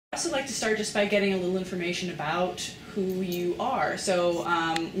I'd also like to start just by getting a little information about who you are. So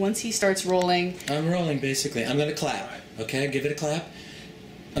once he starts rolling... I'm rolling, basically. I'm going to clap. Okay, give it a clap.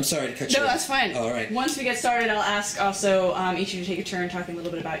 I'm sorry to cut you off. No, that's fine. Oh, all right. Once we get started, I'll ask also each of you to take a turn talking a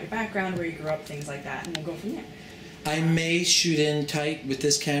little bit about your background, where you grew up, things like that, and we'll go from there. I may shoot in tight with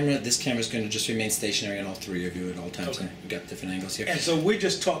this camera. This camera's going to just remain stationary on all three of you at all times. Okay. We've got different angles here. And so we're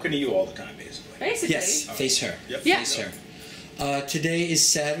just talking to you all the time, basically. Basically. Yes, face her. Yep. Yeah. Face her. Today is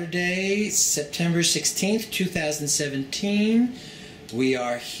Saturday, September 16th, 2017. We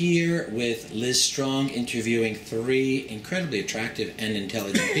are here with Liz Strong interviewing three incredibly attractive and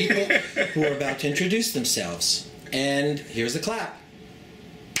intelligent people who are about to introduce themselves. And here's the clap.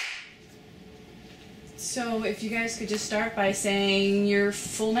 So if you guys could just start by saying your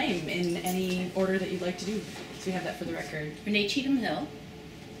full name in any order that you'd like to do, so we have that for the record. Rene Cheatam Hill.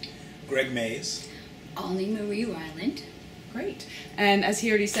 Greg Mays. Olney Marie Ryland. Great. And as he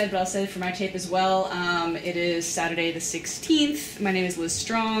already said, but I'll say it for my tape as well, it is Saturday the 16th. My name is Liz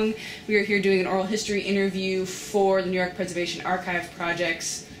Strong. We are here doing an oral history interview for the New York Preservation Archive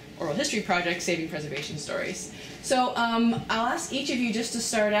Project's oral history project, Saving Preservation Stories. So I'll ask each of you just to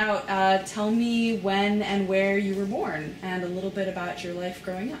start out, tell me when and where you were born and a little bit about your life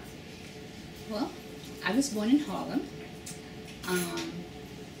growing up. Well, I was born in Harlem.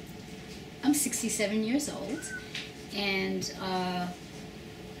 I'm 67 years old. And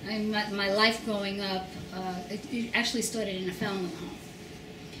my life growing up, it actually started in a family home.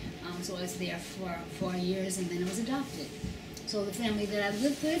 So I was there for 4 years, and then I was adopted. So the family that I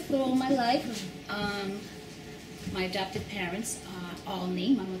lived with for all my life, my adopted parents,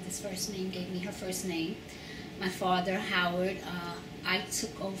 Olney, my mother's first name, gave me her first name. My father, Howard, I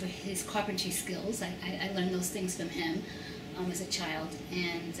took over his carpentry skills. I learned those things from him as a child,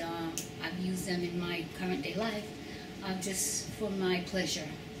 and I've used them in my current day life. Just for my pleasure.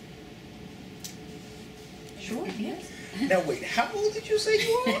 Sure, yes. Now wait, how old did you say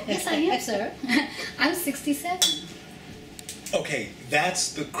you are? Yes, I am, sir. I'm 67. Okay,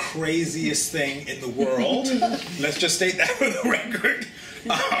 that's the craziest thing in the world. Let's just state that for the record.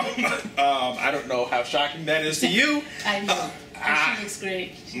 I don't know how shocking that is to you. I know. She looks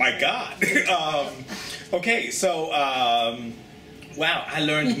great. My God. Okay, so... wow, I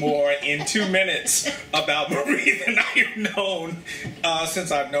learned more in 2 minutes about Marie than I have known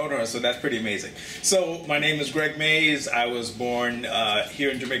since I've known her, so that's pretty amazing. So my name is Greg Mays. I was born here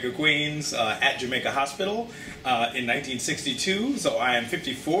in Jamaica, Queens, at Jamaica Hospital in 1962, so I am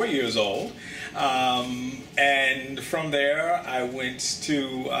 54 years old. And from there, I went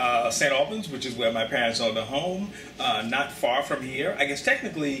to St. Albans, which is where my parents owned a home, not far from here. I guess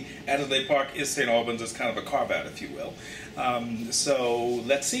technically, Adelaide Park is St. Albans. It's kind of a carve-out, if you will. So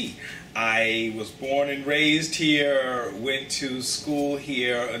let's see. I was born and raised here, went to school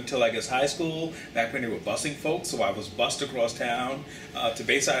here until I guess high school, back when they were busing folks. So I was bused across town to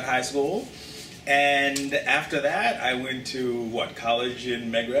Bayside High School. And after that, I went to, college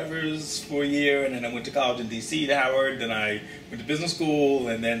in Medgar Evers for a year, and then I went to college in D.C. to Howard, then I went to business school,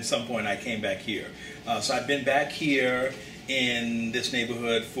 and then at some point I came back here. So I've been back here in this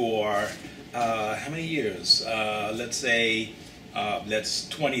neighborhood for, how many years? Let's say, that's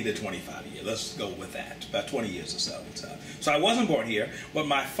 20 to 25 years. Let's go with that, about 20 years or so. So I wasn't born here, but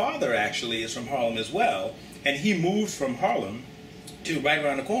my father actually is from Harlem as well, and he moved from Harlem to right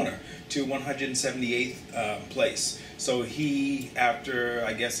around the corner to 178th place. So he, after,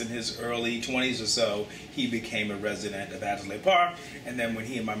 I guess in his early 20s or so, he became a resident of Adelaide Park. And then when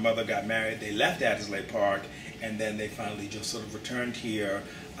he and my mother got married, they left Adelaide Park, and then they finally just sort of returned here.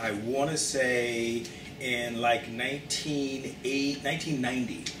 I want to say in like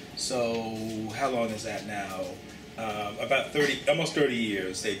 1990. So how long is that now? About 30, almost 30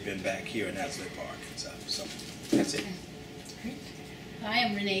 years they've been back here in Adelaide Park. So that's it. Hi,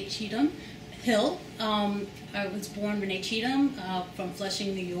 I'm Rene Cheatam Hill. I was born Rene Cheatam from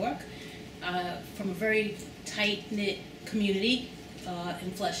Flushing, New York, from a very tight-knit community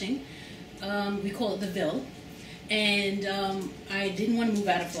in Flushing. We call it the Ville. And I didn't want to move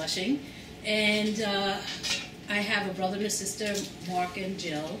out of Flushing. And I have a brother and a sister, Mark and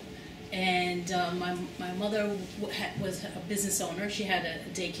Jill. And my mother was a business owner. She had a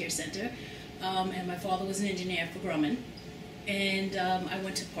daycare center. And my father was an engineer for Grumman. And I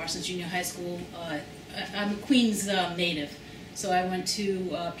went to Parsons Junior High School. I'm a Queens native, so I went to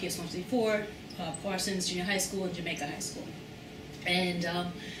PS 134, Parsons Junior High School, and Jamaica High School. And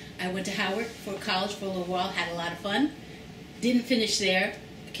I went to Howard for college for a little while, had a lot of fun. Didn't finish there,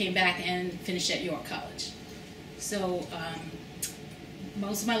 came back and finished at York College. So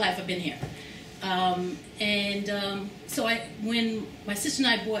most of my life I've been here. So when my sister and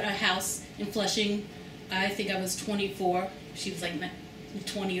I bought a house in Flushing, I think I was 24. She was like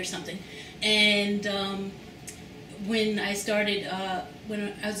 20 or something. And when I started,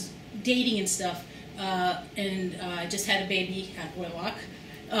 when I was dating and stuff, and I just had a baby at Warlock,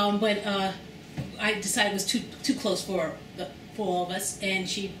 but I decided it was too close for all of us, and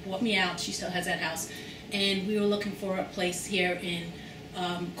she bought me out. She still has that house, and we were looking for a place here in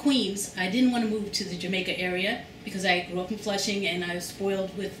Queens. I didn't want to move to the Jamaica area because I grew up in Flushing, and I was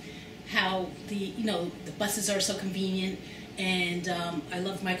spoiled with how the buses are so convenient, and I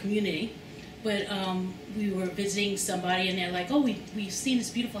love my community. But we were visiting somebody, and they're like, "Oh, we've seen this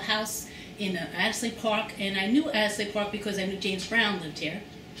beautiful house in Adelaide Park," and I knew Adelaide Park because I knew James Brown lived here.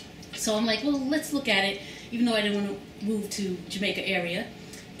 So I'm like, "Well, let's look at it," even though I didn't want to move to Jamaica area.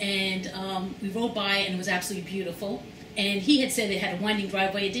 And we rode by, and it was absolutely beautiful. And he had said it had a winding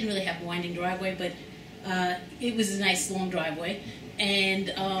driveway. It didn't really have a winding driveway, but it was a nice long driveway.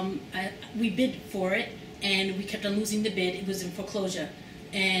 And we bid for it, and we kept on losing the bid. It was in foreclosure.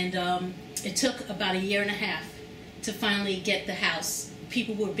 And it took about 1.5 years to finally get the house.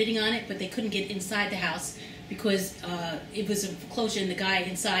 People were bidding on it, but they couldn't get inside the house because it was in foreclosure, and the guy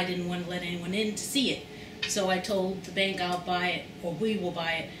inside didn't want to let anyone in to see it. So I told the bank I'll buy it, or we will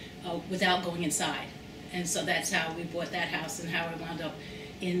buy it, without going inside. And so that's how we bought that house, and how I wound up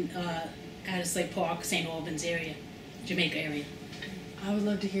in Adelaide Park, St. Albans area, Jamaica area. I would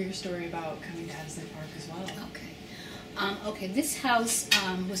love to hear your story about coming to Adelaide Park as well. Okay, this house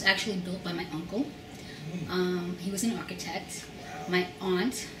was actually built by my uncle. He was an architect. My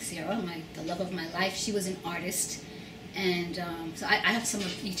aunt, Sarah, the love of my life, she was an artist. And so I have some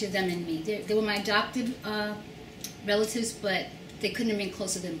of each of them in me. They were my adopted relatives, but they couldn't have been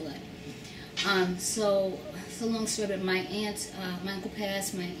closer than blood. So long story, but my aunt, my uncle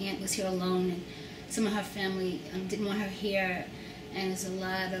passed, my aunt was here alone, and some of her family didn't want her here. And there's a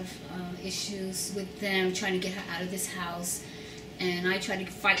lot of issues with them trying to get her out of this house. And I tried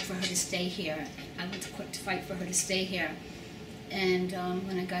to fight for her to stay here. I went to court to fight for her to stay here. And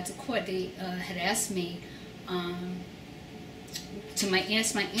when I got to court, they had asked me, ask my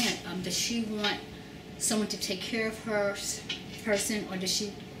aunt, does she want someone to take care of her person, or does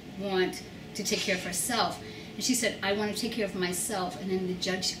she want to take care of herself? And she said, I want to take care of myself. And then the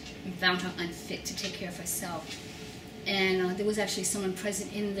judge found her unfit to take care of herself. And there was actually someone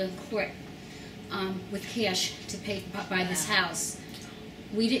present in the court with cash to buy this house.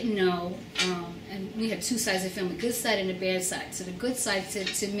 We didn't know, and we had two sides of the family, good side and the bad side. So the good side said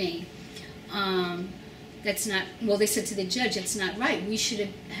to me, that's not, well, they said to the judge, it's not right. We should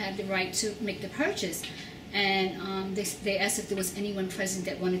have had the right to make the purchase. And they asked if there was anyone present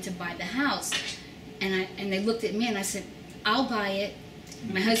that wanted to buy the house. And they looked at me, and I said, I'll buy it.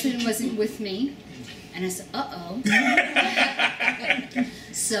 My husband wasn't with me. And I said, uh-oh.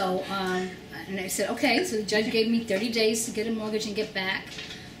 So, and I said, okay. So the judge gave me 30 days to get a mortgage and get back.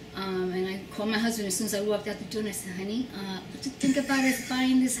 And I called my husband as soon as I walked out the door, and I said, honey, what do you think about us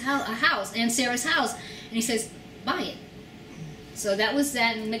buying this house, a house, and Sarah's house? And he says, buy it. So that was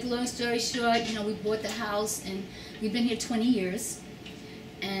that. And to make a long story short, we bought the house, and we've been here 20 years.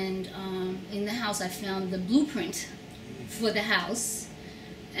 And in the house, I found the blueprint for the house.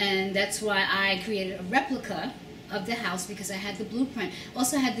 And that's why I created a replica of the house, because I had the blueprint.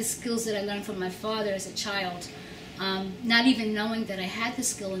 Also, I had the skills that I learned from my father as a child, not even knowing that I had the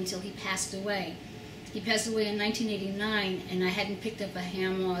skill until he passed away. He passed away in 1989, and I hadn't picked up a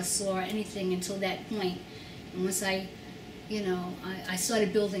hammer or a saw or anything until that point. And once I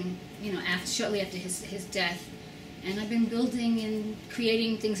started building, shortly after his death. And I've been building and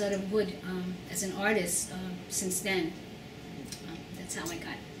creating things out of wood as an artist since then. That's how I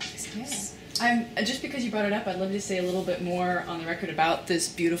got this house. Just because you brought it up, I'd love to say a little bit more on the record about this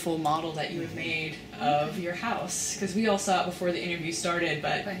beautiful model that you have made of your house, because we all saw it before the interview started,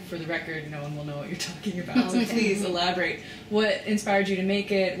 but for the record, no one will know what you're talking about. So please elaborate. What inspired you to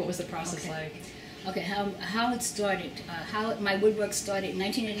make it? What was the process like? Okay, how it started, how my woodwork started in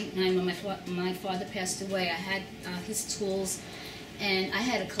 1989 when my father passed away. I had his tools, and I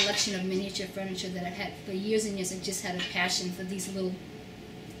had a collection of miniature furniture that I've had for years and years. I just had a passion for these little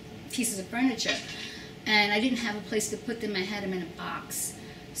pieces of furniture, and I didn't have a place to put them. I had them in a box,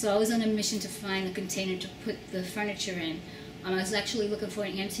 so I was on a mission to find a container to put the furniture in. I was actually looking for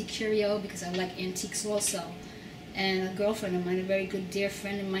an antique curio because I like antiques also. And a girlfriend of mine, a very good dear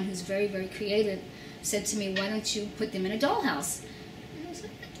friend of mine who's very, very creative, said to me, why don't you put them in a dollhouse? And I was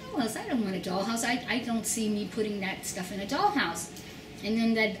like, a dollhouse? I don't want a dollhouse. I don't see me putting that stuff in a dollhouse. And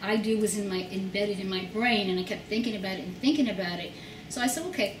then that idea was embedded in my brain, and I kept thinking about it and thinking about it. So I said,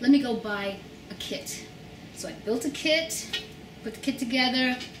 okay, let me go buy a kit. So I built a kit, put the kit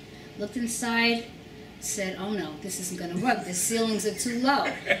together, looked inside, said, oh no, this isn't going to work. The ceilings are too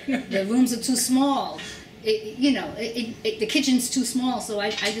low. The rooms are too small. The kitchen's too small. So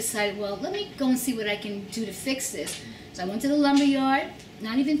I decided, well, let me go and see what I can do to fix this. So I went to the lumber yard,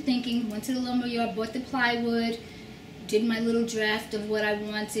 not even thinking, went to the lumber yard, bought the plywood, did my little draft of what I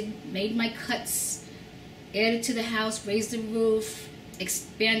wanted, made my cuts, added to the house, raised the roof,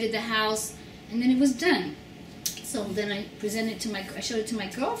 expanded the house, and then it was done. So then I showed it to my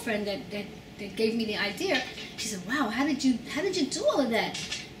girlfriend that gave me the idea. She said, wow, how did you do all of that?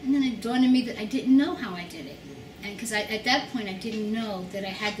 And then it dawned on me that I didn't know how I did it. And because at that point I didn't know that I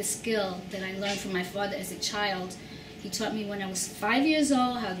had the skill that I learned from my father as a child. He taught me when I was 5 years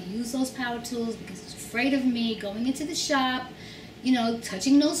old how to use those power tools because he was afraid of me going into the shop,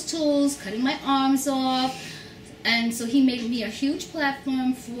 touching those tools, cutting my arms off. And so he made me a huge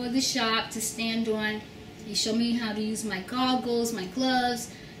platform for the shop to stand on. He showed me how to use my goggles, my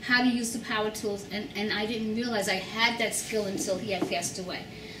gloves, how to use the power tools, and I didn't realize I had that skill until he had passed away.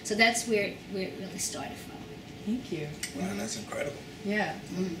 So that's where it really started from. Thank you. Wow, that's incredible. Yeah.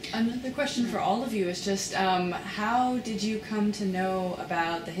 Another question for all of you is just how did you come to know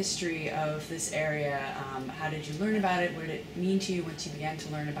about the history of this area? How did you learn about it? What did it mean to you once you began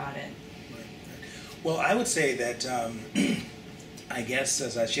to learn about it? Well, I would say that I guess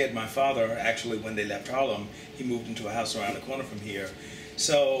as I shared, my father, actually, when they left Harlem, he moved into a house around the corner from here.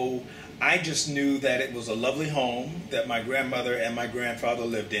 So I just knew that it was a lovely home that my grandmother and my grandfather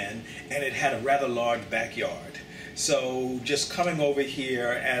lived in, and it had a rather large backyard. So just coming over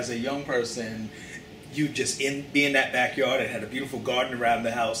here as a young person, you just be in that backyard. It had a beautiful garden around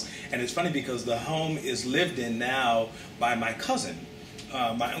the house. And it's funny because the home is lived in now by my cousin,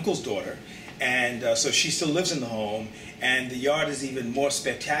 my uncle's daughter. And so she still lives in the home, and the yard is even more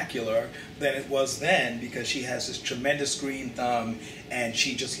spectacular than it was then because she has this tremendous green thumb, and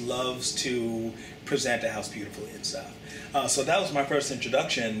she just loves to present the house beautifully and stuff. So that was my first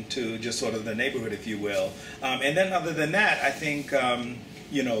introduction to just sort of the neighborhood, if you will. And then other than that, I think,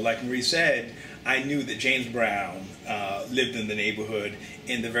 like Marie said, I knew that James Brown lived in the neighborhood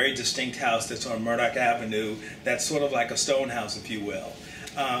in the very distinct house that's on Murdoch Avenue. That's sort of like a stone house, if you will.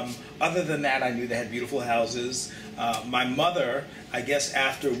 Other than that, I knew they had beautiful houses. My mother, I guess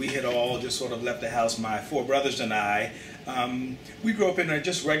after we had all just sort of left the house, my four brothers and I, we grew up in a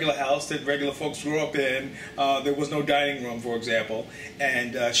just regular house that regular folks grew up in. There was no dining room, for example.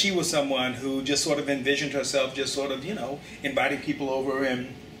 And she was someone who just sort of envisioned herself just sort of, inviting people over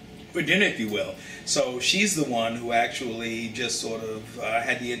and for dinner, if you will. So she's the one who actually just sort of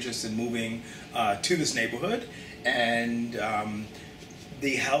had the interest in moving to this neighborhood. And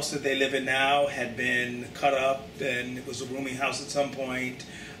the house that they live in now had been cut up, and it was a rooming house at some point.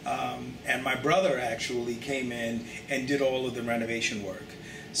 And my brother actually came in and did all of the renovation work.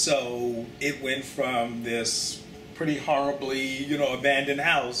 So it went from this pretty horribly, abandoned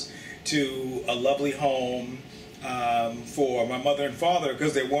house to a lovely home for my mother and father,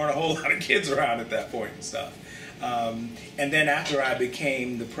 because there weren't a whole lot of kids around at that point and stuff. And then after I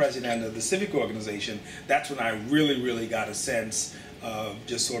became the president of the civic organization, that's when I really got a sense of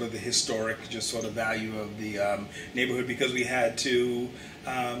just sort of the historic, just sort of value of the neighborhood, because we had the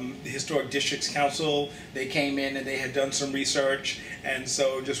Historic Districts Council, they came in and they had done some research, and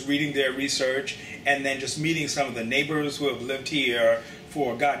so just reading their research and then just meeting some of the neighbors who have lived here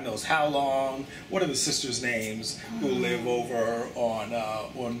for God knows how long. What are the sisters' names who live over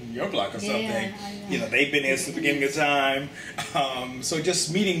on your block or something? Yeah, they've been here since the beginning of time. So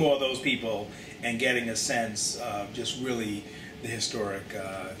just meeting more of those people and getting a sense of just really the historic,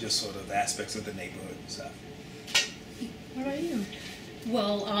 just sort of aspects of the neighborhood and stuff. What about you?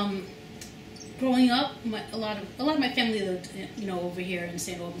 Well, growing up, a lot of my family lived, over here in the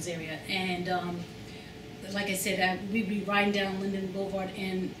St. Albans area, and like I said, we'd be riding down Linden Boulevard,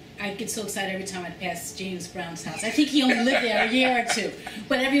 and I'd get so excited every time I'd pass James Brown's house. I think he only lived there a year or two,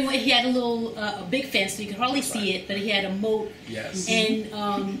 but he had a little, a big fence, so you could hardly see it, but he had a moat. Yes.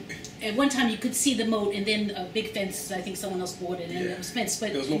 And at one time you could see the moat, and then a big fence. I think someone else bought it, and it was fenced.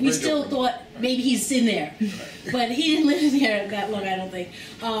 But we still thought maybe he's in there, but he didn't live there that long, I don't think.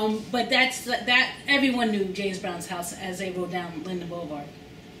 But that everyone knew James Brown's house as they rode down Linden Boulevard.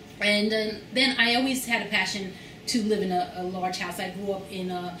 And then I always had a passion to live in a large house. I grew up in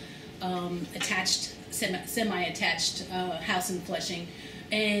a attached, semi-attached house in Flushing,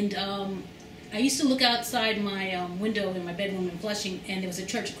 and I used to look outside my window in my bedroom in Flushing, and there was a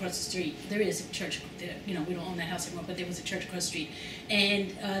church across the street. There is a church, we don't own that house anymore, but there was a church across the street,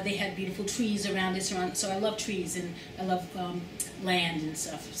 and they had beautiful trees around it. So I love trees, and I love land and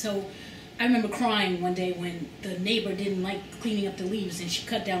stuff. So I remember crying one day when the neighbor didn't like cleaning up the leaves and she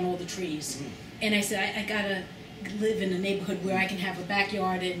cut down all the trees. And I said, I gotta live in a neighborhood where I can have a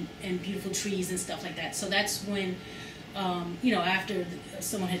backyard and beautiful trees and stuff like that. So that's when, you know, after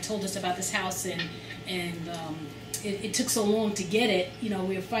someone had told us about this house and it took so long to get it, you know,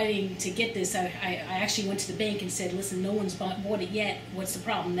 we were fighting to get this. I actually went to the bank and said, listen, no one's bought it yet. What's the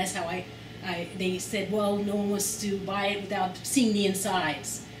problem? That's how they said, well, no one wants to buy it without seeing the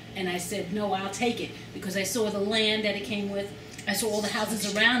insides. And I said, no, I'll take it, because I saw the land that it came with. I saw all the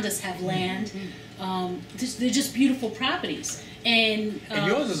houses around us have land. They're just beautiful properties. And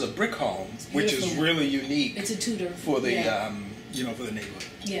yours is a brick home, which is really unique. It's a Tudor for the you know, for the neighborhood.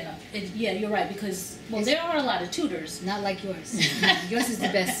 Yeah, yeah, you're right, because well, there are a lot of Tudors. Not like yours. Yours is the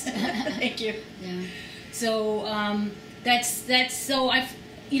best. Thank you. Yeah. So that's so I've,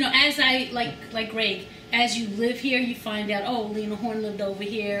 you know, as I like Greg, as you live here, you find out, oh, Lena Horne lived over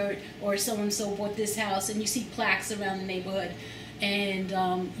here, or so and so bought this house, and you see plaques around the neighborhood, and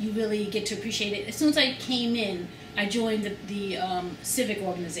you really get to appreciate it. As soon as I came in, I joined the civic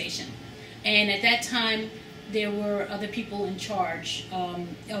organization, and at that time there were other people in charge of,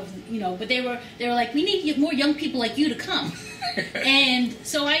 you know, but they were like, we need more young people like you to come. And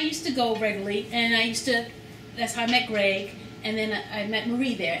so I used to go regularly, and that's how I met Greg, and then I met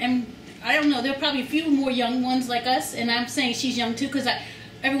Marie there. And I don't know, there were probably a few more young ones like us, and I'm saying she's young too, because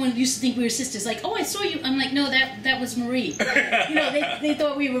everyone used to think we were sisters. Like, oh, I saw you. I'm like, no, that was Marie. You know, they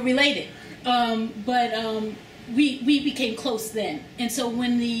thought we were related. We became close then. And so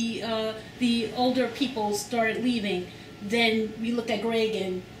when the older people started leaving, then we looked at Greg,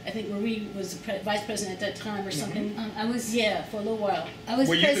 and I think Marie was the vice president at that time or something. I was for a little while. I was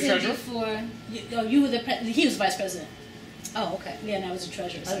Were you the president treasurer? before. You were he was vice president. Oh, okay. Yeah, and I was a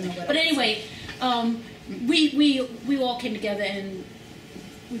treasurer. I don't know what But I was. anyway, we all came together and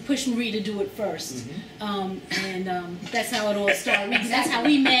we pushed Marie to do it first, and that's how it all started. That's how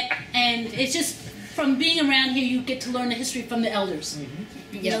we met, and it's just from being around here, you get to learn the history from the elders.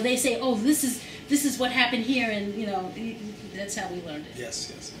 You know, they say, oh, this is what happened here, and you know, that's how we learned it.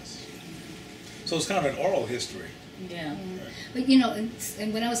 Yes. So it's kind of an oral history. Yeah. But you know,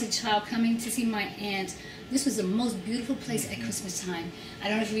 and when I was a child coming to see my aunt, this was the most beautiful place at Christmas time. I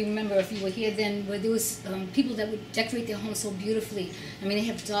don't know if you remember, if you were here then, where there was people that would decorate their homes so beautifully. I mean, they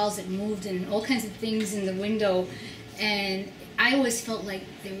have dolls that moved and all kinds of things in the window. And I always felt like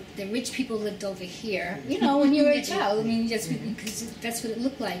the rich people lived over here, you know, when you were a child. I mean, just because that's what it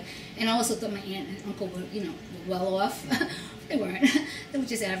looked like. And I also thought my aunt and uncle were, you know, well off. They weren't. They were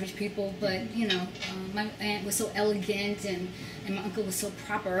just average people. But, you know, my aunt was so elegant and my uncle was so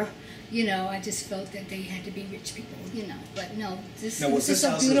proper. You know, I just felt that they had to be rich people, you know. But no, this is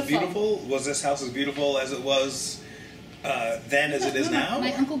so beautiful. Was this house as beautiful as it was then as it is now?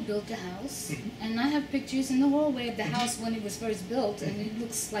 My uncle built the house, and I have pictures in the hallway of the house when it was first built, and it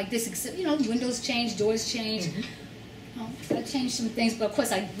looks like this, except, you know, windows changed, doors changed. I changed some things, but of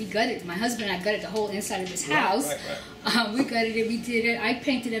course we gutted. My husband and I gutted the whole inside of this house. Right. We gutted it, we did it. I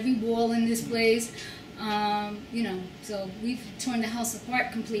painted every wall in this place. You know, so we've torn the house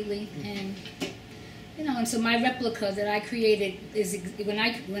apart completely, and you know, and so my replica that I created is when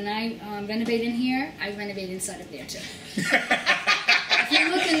I renovate in here, I renovate inside of there too. If you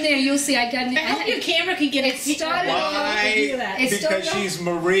look in there, you'll see I got. I hope your camera can get it started. Why? Because she's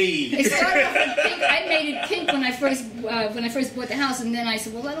Marie. It started off with pink. I made it pink when I first bought the house, and then I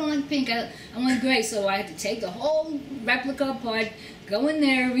said, well, I don't like pink. I want gray, so I had to take the whole replica apart. Go in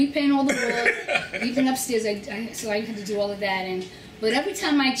there, repaint all the walls, even upstairs. So I had to do all of that. But every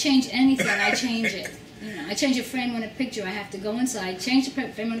time I change anything, I change it. You know, I change a frame on a picture. I have to go inside, change the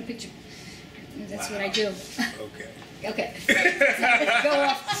frame on a picture. That's what I do. Okay. Go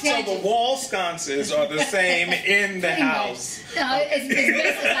off. So the wall sconces are the same in the house. No, it's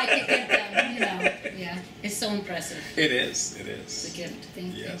best as I can get them. You know. Yeah. It's so impressive. It is. It's a gift.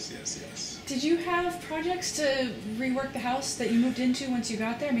 Thank you. Yes. Did you have projects to rework the house that you moved into once you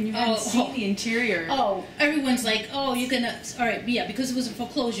got there? I mean, you hadn't seen the interior. Oh, everyone's like, oh, you're gonna. All right, yeah, because it was a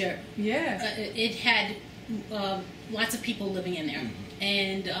foreclosure. Yeah. It had lots of people living in there,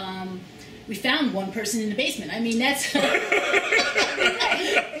 and we found one person in the basement. I mean, that's. So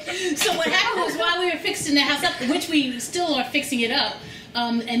what happened was, while we were fixing the house up, which we still are fixing it up,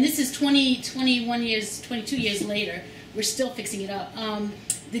 and this is 22 years later, we're still fixing it up.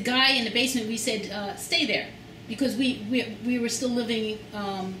 The guy in the basement, we said, stay there, because we were still living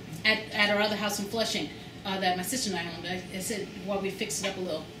at our other house in Flushing that my sister and I owned. I said, while we fixed it up a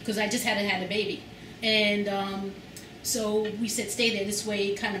little, because I just hadn't had a baby. And so we said, stay there, this way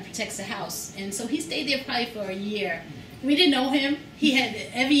it kind of protects the house. And so he stayed there probably for a year. we didn't know him. He had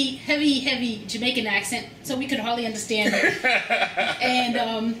heavy Jamaican accent, so we could hardly understand him.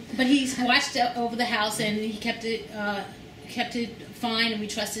 And but he watched over the house, and he kept it fine, and we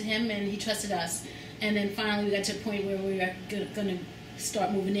trusted him, and he trusted us. And then finally, we got to a point where we were going to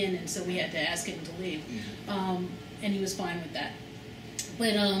start moving in, and so we had to ask him to leave, and he was fine with that.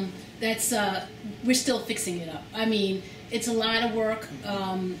 But that's we're still fixing it up. I mean, it's a lot of work.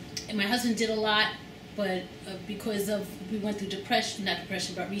 And my husband did a lot. But because we went through recession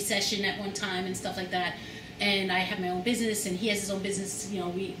at one time and stuff like that, and I have my own business and he has his own business, you know,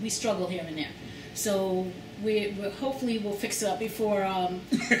 we struggle here and there. So we're hopefully we'll fix it up before I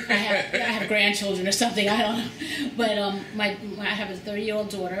have grandchildren or something. I don't know. But I have a 30-year-old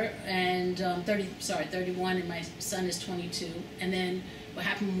daughter and 31, and my son is 22. And then what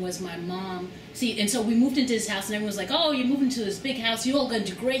happened was my mom, and so we moved into this house, and everyone was like, "Oh, you're moving to this big house. You're all going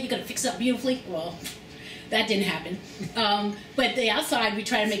to do great. You're going to fix it up beautifully." Well, that didn't happen. But the outside, we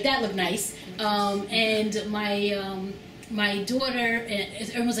try to make that look nice. And my daughter,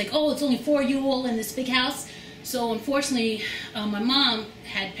 everyone was like, "Oh, it's only 4 of you all in this big house." So unfortunately, my mom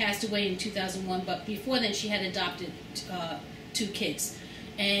had passed away in 2001, but before then she had adopted 2 kids.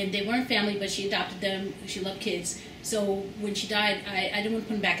 And they weren't family, but she adopted them. She loved kids. So when she died, I didn't want to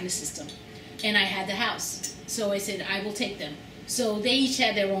put them back in the system. And I had the house. So I said, I will take them. So they each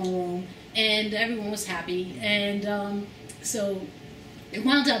had their own room, and everyone was happy. And so it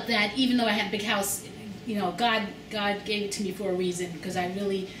wound up that even though I had a big house, you know, God gave it to me for a reason, because I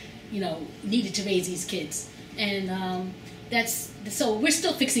really, you know, needed to raise these kids. And so we're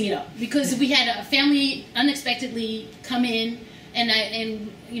still fixing it up, because we had a family unexpectedly come in,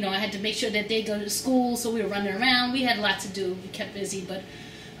 and you know, I had to make sure that they go to school, so we were running around. We had a lot to do. We kept busy, but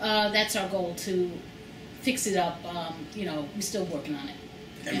that's our goal, to fix it up. You know, we're still working on it.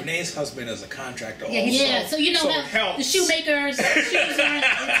 And Renee's husband is a contractor also. Yeah, so you know, so the shoemakers, shoes aren't,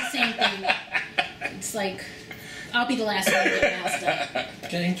 it's the same thing. It's like, I'll be the last one to get the house done.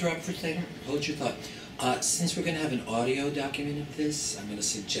 Can I interrupt for a second? Hold your thought. Since we're going to have an audio document of this, I'm going to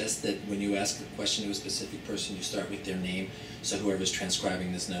suggest that when you ask a question to a specific person, you start with their name, so whoever's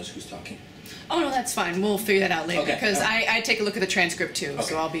transcribing this knows who's talking. Oh, no, that's fine. We'll figure that out later, Okay. because I take a look at the transcript too,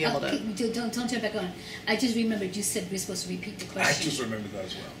 so I'll be able to... Don't turn it back on. I just remembered you said we're supposed to repeat the question. I just remembered that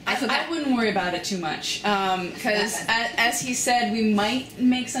as well. I wouldn't worry about it too much, because as he said, we might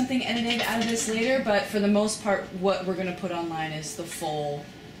make something edited out of this later, but for the most part, what we're going to put online is the full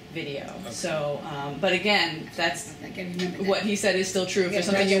video. Okay. So, but again, that's what he said is still true. If there's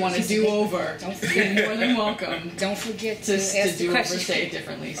something you want to do over, you're more than welcome. Don't forget to do it or say it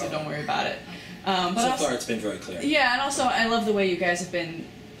differently. So don't worry about it. But so far, it's been very clear. Yeah, and also I love the way you guys have been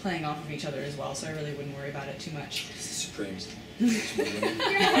playing off of each other as well. So I really wouldn't worry about it too much. Supremes. Are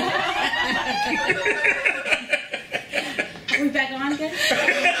we back on again?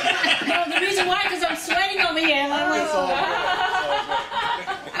 No, the reason why, because I'm sweating over here.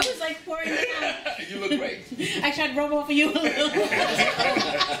 I was like pouring it out. You look great. I tried to rub off of you a little.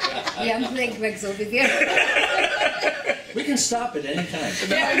 Yeah, I'm playing Greg's over there. We can stop at any time.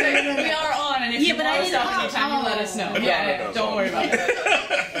 Yeah, we are on, and if you want to stop anytime, you let us know. Yeah, don't worry about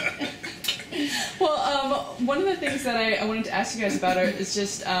it. Well, one of the things that I wanted to ask you guys about is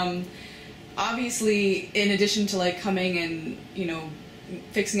just, obviously, in addition to like coming and, you know,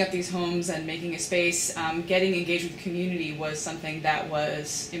 fixing up these homes and making a space, getting engaged with the community was something that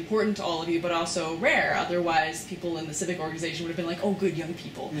was important to all of you, but also rare. Otherwise, people in the civic organization would have been like, oh, good young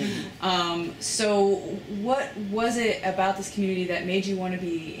people. Mm-hmm. So what was it about this community that made you want to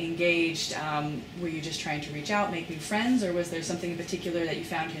be engaged? Were you just trying to reach out, make new friends, or was there something in particular that you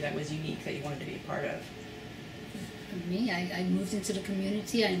found here that was unique that you wanted to be a part of? For me, I moved into the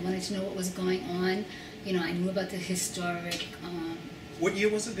community. I wanted to know what was going on. You know, I knew about the historic... What year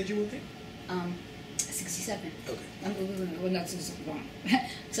was it that you moved in? 67. Okay. Well, not 61.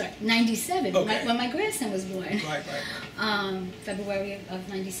 Sorry, 97. Okay. When my grandson was born. Right. February of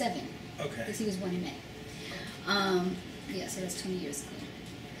 97. Okay. Because he was born in May. Yeah, so that's 20 years ago.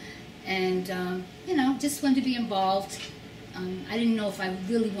 And, you know, just wanted to be involved. I didn't know if I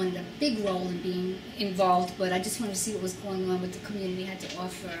really wanted a big role in being involved, but I just wanted to see what was going on, what the community had to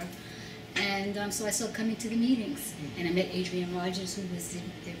offer. And so I started coming to the meetings, and I met Adrienne Rogers, who was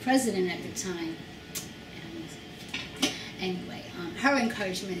the president at the time. And anyway, her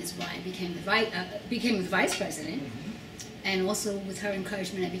encouragement is why I became the vice president, and also with her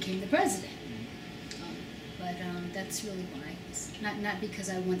encouragement, I became the president. But that's really why. It's not because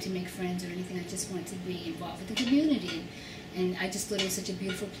I want to make friends or anything. I just want to be involved with the community, and I just thought it was such a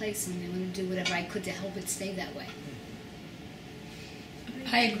beautiful place, and I want to do whatever I could to help it stay that way.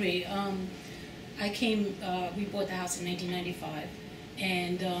 I agree. I came. We bought the house in 1995,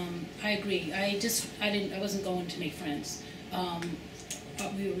 and I agree. I wasn't going to make friends. I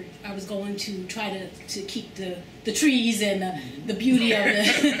was going to try to keep the trees and the beauty of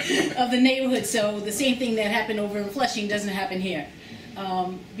the of the neighborhood. So the same thing that happened over in Flushing doesn't happen here,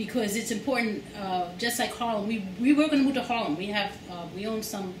 because it's important. Just like Harlem, we were going to move to Harlem. We own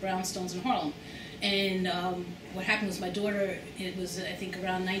some brownstones in Harlem, and what happened was my daughter. It was, I think,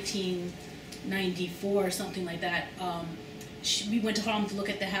 around 1994 or something like that. We went to Harlem to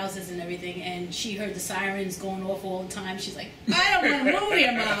look at the houses and everything, and she heard the sirens going off all the time. She's like, I don't want to move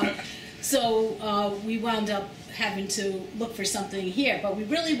here, Mom. So we wound up having to look for something here, but we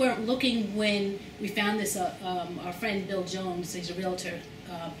really weren't looking when we found this. Our friend Bill Jones, he's a realtor,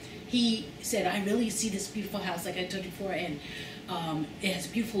 he said, I really see this beautiful house, like I told you before, and it has a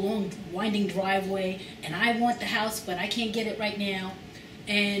beautiful long winding driveway, and I want the house, but I can't get it right now.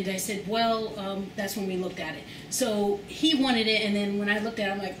 And I said, well, that's when we looked at it. So he wanted it, and then when I looked at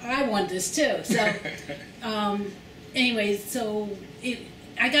it, I'm like, I want this too. So anyways, so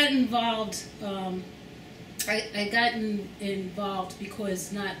I got involved. I got involved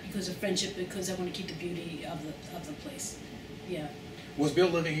not because of friendship, because I want to keep the beauty of the place. Yeah. Was Bill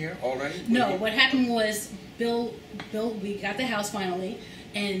living here already? No, what happened was Bill, we got the house finally,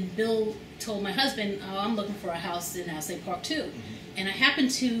 and Bill told my husband, oh, I'm looking for a house in Outer Park too. Mm-hmm. And I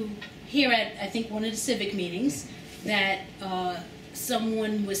happened to hear at, I think, one of the civic meetings that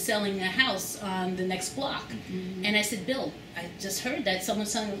someone was selling a house on the next block. Mm-hmm. And I said, Bill, I just heard that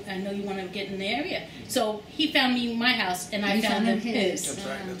someone's selling, I know you want to get in the area. So he found me my house, and I found him his. That's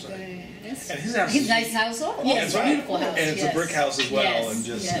right, that's right. And his house is nice house also. Yes, that's right. Beautiful house. And it's yes. a brick house as well, yes. and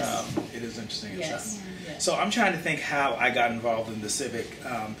just yes. It is interesting. Yes. Yes. So I'm trying to think how I got involved in the civic.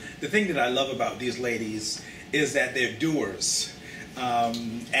 The thing that I love about these ladies is that they're doers.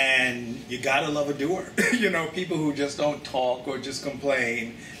 And you gotta love a doer. You know, people who just don't talk or just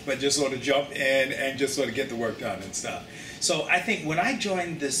complain, but just sort of jump in and just sort of get the work done and stuff. So I think when I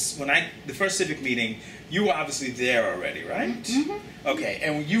joined the first civic meeting, you were obviously there already, right? Mm-hmm. Okay,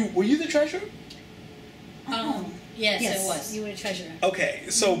 and were you the treasurer? Yes, I was. You were the treasurer. Okay,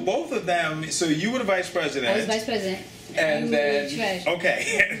 so both of them. So you were the vice president. I was vice president. And then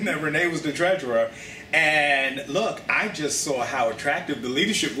okay, and then Rene was the treasurer. And look, I just saw how attractive the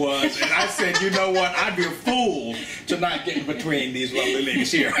leadership was, and I said, you know what, I'd be a fool to not get in between these lovely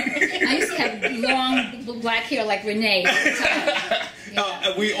ladies here. I used to have long black hair like Rene at the time.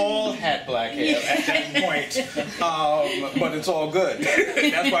 Yeah. We all had black hair at that point, but it's all good.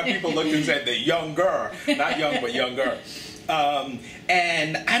 That's why people looked and said the younger, not young, but younger.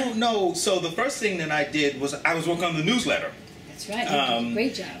 And I don't know, so the first thing that I did was I was working on the newsletter. That's right. You did a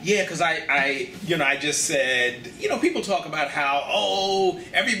great job. Yeah, because I just said, people talk about how,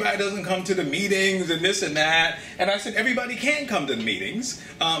 everybody doesn't come to the meetings and this and that. And I said, everybody can come to the meetings,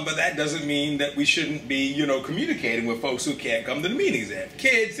 but that doesn't mean that we shouldn't be, communicating with folks who can't come to the meetings. They have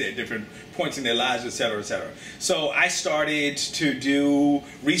kids, they have different points in their lives, et cetera, et cetera. So I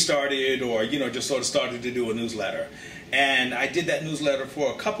restarted, or, just sort of started to do a newsletter. And I did that newsletter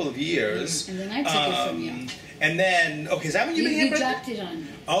for a couple of years. And then I took it from you. And then, okay, is that when you became president? You dropped it on me.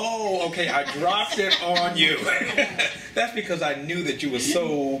 Oh, okay, I dropped it on you. That's because I knew that you were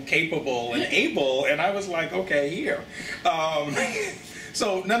so capable and able, and I was like, okay, here.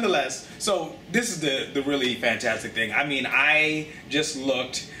 So nonetheless, so this is the really fantastic thing. I mean, I just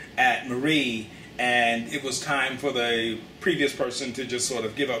looked at Marie, and it was time for the previous person to just sort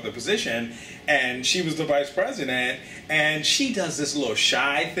of give up the position, and she was the vice president, and she does this little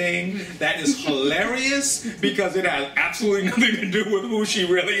shy thing that is hilarious because it has absolutely nothing to do with who she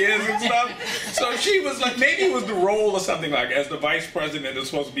really is and stuff. So she was like, maybe it was the role or something like that, as the vice president is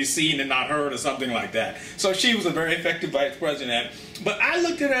supposed to be seen and not heard or something like that. So she was a very effective vice president. But I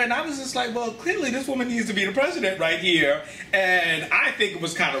looked at her and I was just like, well, clearly this woman needs to be the president right here. And I think it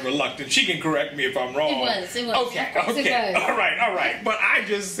was kind of reluctant. She can correct me if I'm wrong. It was. Okay. All right. But I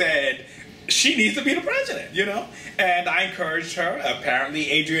just said, she needs to be the president, And I encouraged her.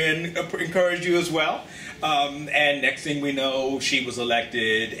 Apparently, Adrian encouraged you as well. And next thing we know, she was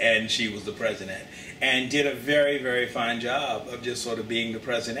elected and she was the president. And did a very, very fine job of just sort of being the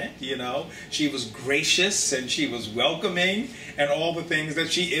president, She was gracious and she was welcoming and all the things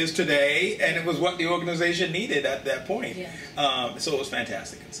that she is today. And it was what the organization needed at that point. Yeah. So it was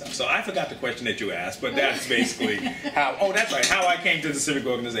fantastic and stuff. So I forgot the question that you asked, but that's basically how I came to the civic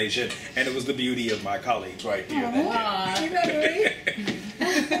organization. And it was the beauty of my colleagues right here.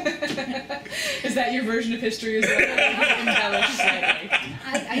 Is that your version of history as well?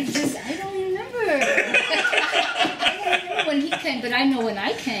 I don't remember. I don't remember when he came, but I I know when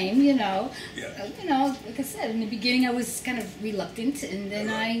I came, Yeah. like I said, in the beginning I was kind of reluctant, and then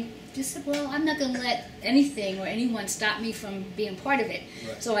I just said, well, I'm not going to let anything or anyone stop me from being part of it.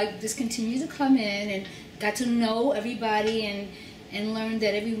 Right. So I just continued to come in and got to know everybody and learned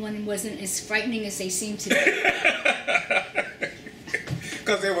that everyone wasn't as frightening as they seemed to be.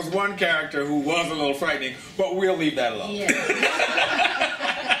 Because there was one character who was a little frightening, but we'll leave that alone. Yeah.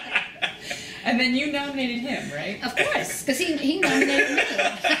 And then you nominated him, right? Of course, because he nominated me.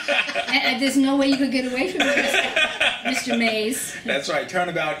 And there's no way you could get away from it, Mr. Mays. That's right.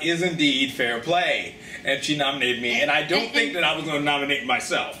 Turnabout is indeed fair play. And she nominated me. And I don't think that I was going to nominate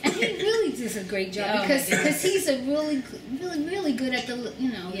myself. And he really does a great job Oh, because he's a really good at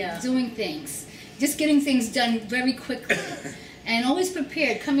doing things. Just getting things done very quickly. And always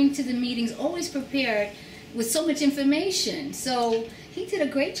prepared, coming to the meetings, always prepared with so much information. So he did a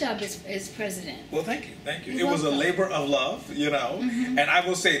great job as president. Well, thank you. Thank you. You're It was a welcome. labor of love, Mm-hmm. And I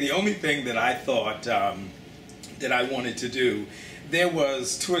will say the only thing that I thought that I wanted to do, there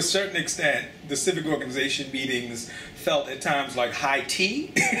was, to a certain extent, the civic organization meetings felt at times like high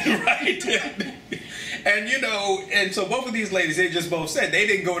tea, right? And so both of these ladies, they just both said they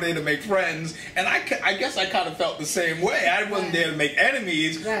didn't go there to make friends, and I guess I kind of felt the same way. I wasn't there to make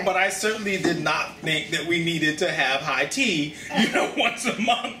enemies, but I certainly did not think that we needed to have high tea, once a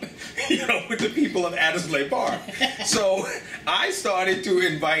month, with the people of Addersley Park. So I started to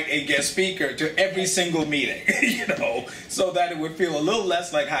invite a guest speaker to every single meeting, so that it would feel a little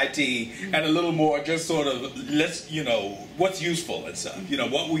less like high tea and a little more just sort of, what's useful and stuff.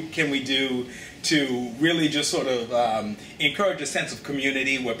 What can we do to really just sort of encourage a sense of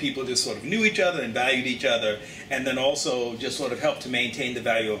community where people just sort of knew each other and valued each other, and then also just sort of help to maintain the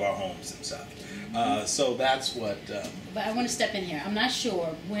value of our homes and stuff. So that's what... But I want to step in here. I'm not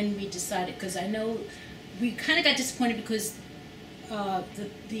sure when we decided, because I know we kind of got disappointed because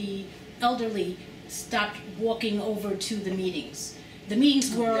the elderly stopped walking over to the meetings. The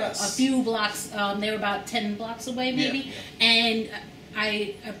meetings were a few blocks, they were about 10 blocks away maybe, and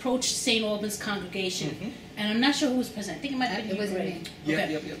I approached St. Albans congregation, and I'm not sure who was present. I think it might have been you,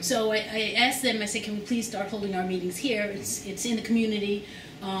 Greg. Okay. So I asked them, I said, can we please start holding our meetings here? It's in the community,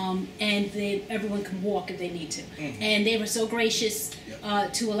 and everyone can walk if they need to. And they were so gracious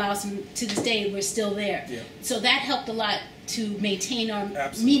to allow us, to this day, we're still there. So that helped a lot to maintain our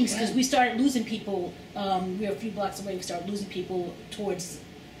meetings, because we started losing people. We were a few blocks away, we started losing people towards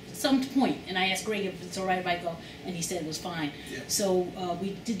some point, and I asked Greg if it's all right if I go, and he said it was fine. So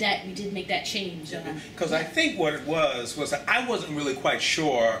we did that. We did make that change. Because I think what it was that I wasn't really quite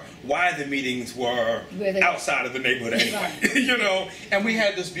sure why the meetings were outside of the neighborhood anyway. And we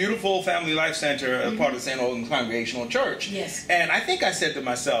had this beautiful Family Life Center, part of St. Albans Congregational Church. Yes. And I think I said to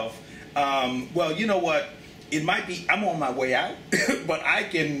myself, well, you know what? It might be, I'm on my way out, but I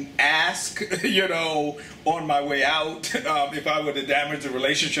can ask, on my way out, if I were to damage the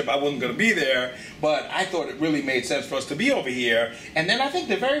relationship, I wasn't going to be there. But I thought it really made sense for us to be over here. And then I think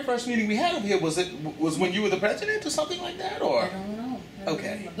the very first meeting we had over here was when you were the president or something like that, or? I don't know.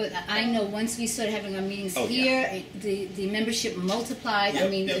 Okay. But I know once we started having our meetings here, the membership multiplied.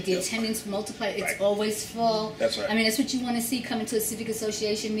 The attendance multiplied. It's always full. That's right. I mean, that's what you want to see, coming to a civic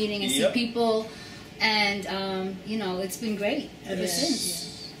association meeting and see people. And, it's been great ever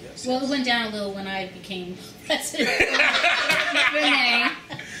since. Well, it went down a little when I became president. Renee.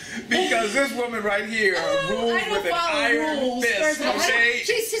 Because this woman right here rules with an iron fist, okay?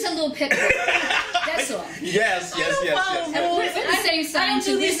 She's a little pickle. That's all. Yes. And we're the same side. I don't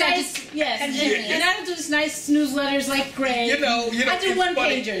do these nice, and I don't do these nice newsletters like Greg. I do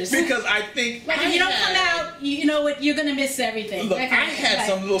one-pagers. Because I think... Like, if you don't come out, you know what, you're going to miss everything. Look, I had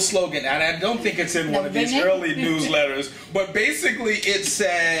some little slogan, and I don't think it's in one of these early newsletters, but basically it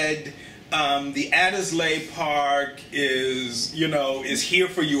said... the Addersley Park is here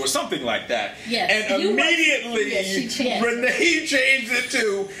for you, or something like that. Yes. And immediately, Renee changed it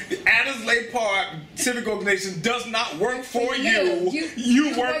to the Addersley Park Civic Organization does not work for you.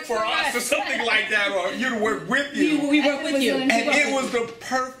 You work for us, or something like that, or you work with you. We work with you. And it was the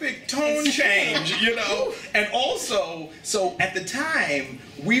perfect tone change, And also, so at the time,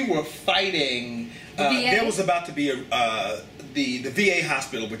 we were fighting. There was about to be the VA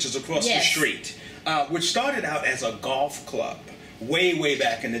hospital, which is across the street, which started out as a golf club way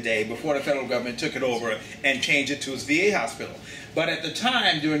back in the day before the federal government took it over and changed it to its VA hospital. But at the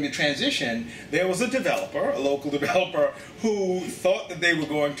time, during the transition, there was a developer, a local developer, who thought that they were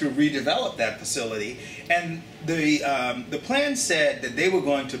going to redevelop that facility. And the plan said that they were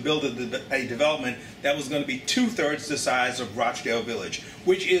going to build a development that was going to be 2/3 the size of Rochdale Village,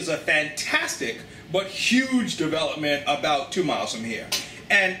 which is a fantastic but huge development about 2 miles from here.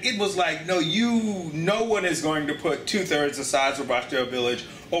 And it was like, no one is going to put 2/3 the size of Rochdale Village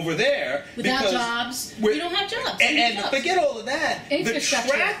over there. Without jobs. We don't have jobs. And forget all of that. The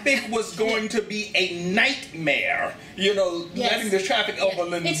traffic was going to be a nightmare. Letting the traffic over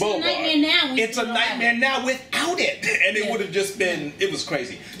Linden Boulevard. It's a nightmare now. It's a nightmare now without it. And it would have just been, it was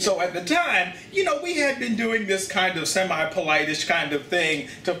crazy. So at the time, we had been doing this kind of semi-polite-ish kind of thing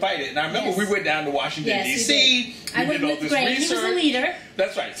to fight it. And I remember we went down to Washington, D.C. I went with Greg. He was the leader.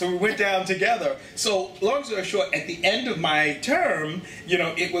 That's right. So we went down together. So long story short, at the end of my term,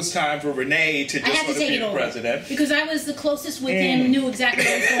 it was time for Rene to just sort of be the president. Because I was the closest with him, knew exactly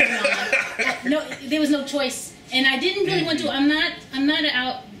what was going on. There was no choice. And I didn't really want to. I'm not an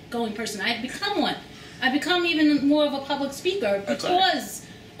outgoing person. I've become one. I've become even more of a public speaker because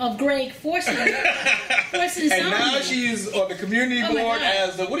of Greg forcing it. And now she's on the community board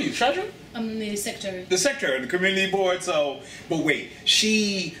as the, what are you, treasurer? I'm the secretary. The secretary of the community board. So, but wait,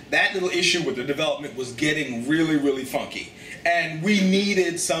 that little issue with the development was getting really, really funky. And we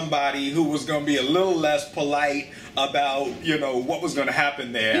needed somebody who was going to be a little less polite about, what was going to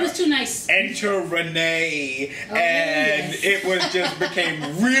happen there. He was too nice. Enter Rene. And it was just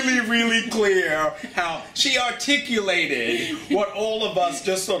became really, really clear how she articulated what all of us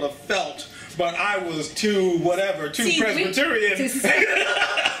just sort of felt. But I was too Presbyterian to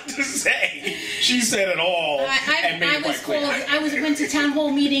say. She said it all and made it quite clear. I went to town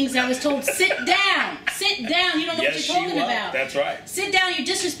hall meetings. I was told, sit down. Sit down. You don't know what you're talking about. That's right. Sit down. You're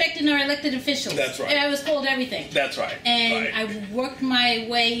disrespecting our elected officials. That's right. And I was told everything. That's right. And I worked my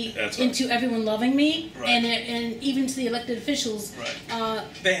way into everyone loving me, and even to the elected officials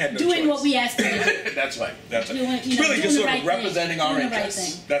they had no doing choice. what we asked them to do. That's right. That's right. Really just sort of representing our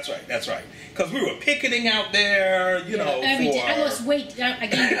interests. That's right. That's right. Because we were picketing out there, I lost weight. I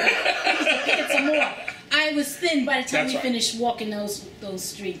gained weight. I used to picket some more. I was thin by the time we finished walking those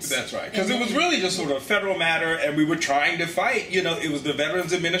streets. That's right. Because it was really just sort of a federal matter, and we were trying to fight. It was the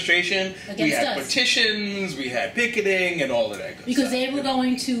Veterans Administration. We had petitions, we had picketing, and all of that good because stuff. They were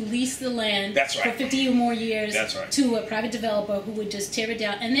going to lease the land for 50 or more years to a private developer who would just tear it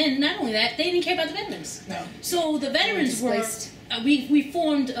down. And then, not only that, they didn't care about the veterans. No. So the veterans were... we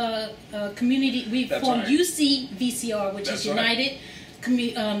formed a community. We formed UC VCR, which is United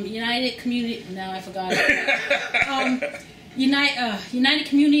Community. Now I forgot. United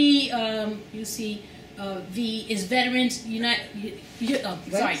Community UC V is Veterans United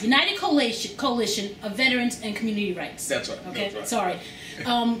Coalition of Veterans and Community Rights. That's right. Okay, that's right.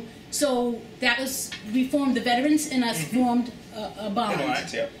 Sorry. So that was we formed the veterans and us formed a bond.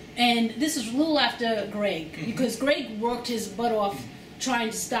 Alliance, And this is a little after Greg, because Greg worked his butt off trying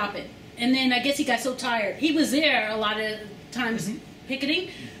to stop it. And then I guess he got so tired. He was there a lot of times picketing,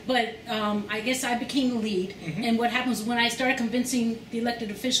 but I guess I became the lead. And what happens when I started convincing the elected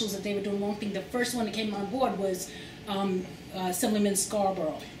officials that they were doing the wrong thing, the first one that came on board was Assemblyman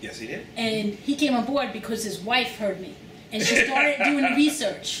Scarborough. Yes, he did. And he came on board because his wife heard me. And she started doing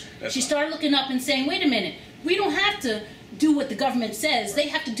research. She started looking up and saying, wait a minute, we don't have to do what the government says. They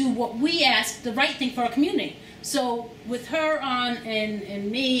have to do what we ask, the right thing for our community. So with her on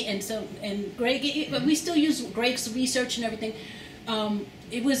and me and Greg, we still use Greg's research and everything.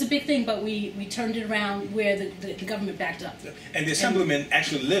 It was a big thing, but we turned it around where the government backed up. And the Assemblyman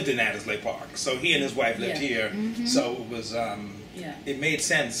actually lived in Adderley Park, so he and his wife lived here. So it was it made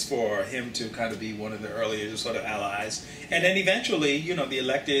sense for him to kind of be one of the earlier sort of allies. And then eventually, the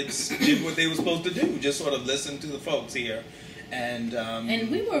electeds did what they were supposed to do, just sort of listen to the folks here. And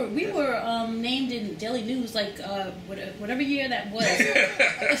we were named in Daily News like whatever year that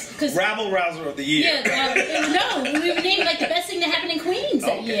was. Rabble Rouser of the Year. No, we were named like the best thing that happened in Queens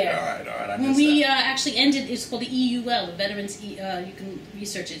that year. All right. When we actually ended, it's called the EUL, the Veterans. You can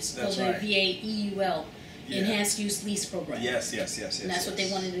research it. It's called the VA EUL, Enhanced Use Lease Program. Yes. And that's what they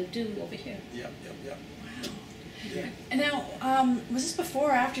wanted to do over here. Yep. Yeah. And now, was this before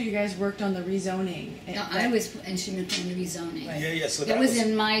or after you guys worked on the rezoning? No, I was instrumental in the rezoning. Right. Yeah. So that was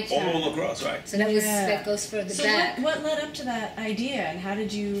in my time. All across, right? So that goes further back. So what led up to that idea, and how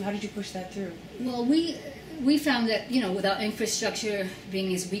did you push that through? Well, we found that with our infrastructure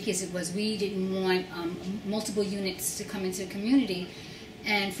being as weak as it was, we didn't want multiple units to come into the community.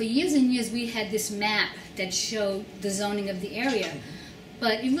 And for years and years, we had this map that showed the zoning of the area.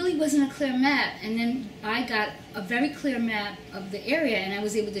 But it really wasn't a clear map. And then I got a very clear map of the area, and I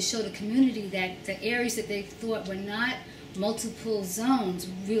was able to show the community that the areas that they thought were not multiple zones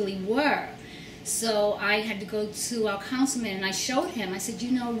really were. So I had to go to our councilman, and I showed him. I said,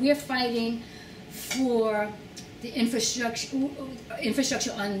 you know, we're fighting for the infrastructure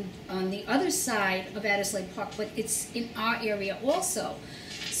on the other side of Addersley Park, but it's in our area also.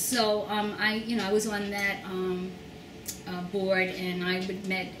 So I was on that board, and I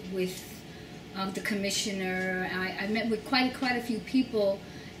met with the commissioner. I met with quite a few people,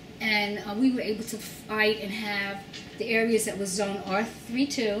 and we were able to fight and have the areas that was zone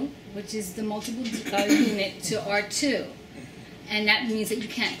R32, which is the multiple unit, to R2. And that means that you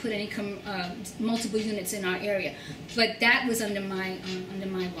can't put any multiple units in our area. But that was under my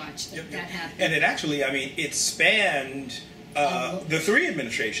watch that happened. And it actually, I mean, it spanned the 3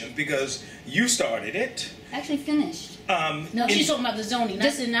 administrations, because you started it. Actually finished. No, she's talking about the zoning.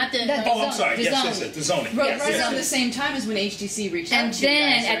 Not the Oh, I'm sorry. the Yes, zoning. the zoning. Right, Yes, right yes, around the yes. same time as when HDC reached out And to you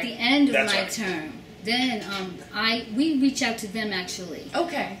then guys, at right? the end of That's my right. term, then we reached out to them actually.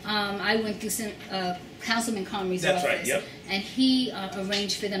 Okay. I went through Councilman Conry's That's office, right, yep. and he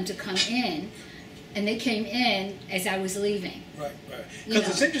arranged for them to come in, and they came in as I was leaving. Right, right. You Because know.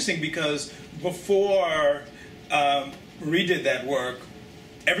 it's interesting, because before Marie did that work,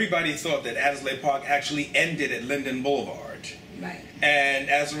 everybody thought that Addersley Park actually ended at Linden Boulevard. Right. And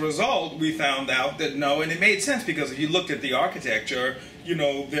as a result, we found out that no, and it made sense, because if you looked at the architecture, you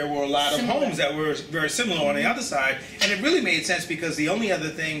know, there were a lot of Similar. homes that were very similar on the other side. And it really made sense, because the only other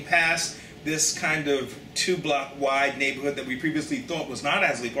thing past this kind of 2-block wide neighborhood that we previously thought was not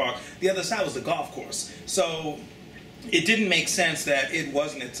Addersley Park, the other side was the golf course. So it didn't make sense that it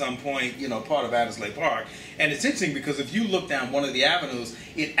wasn't at some point, you know, part of Addersley Park. And it's interesting, because if you look down one of the avenues,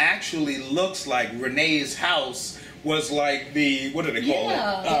 it actually looks like Renee's house was like the, what do they call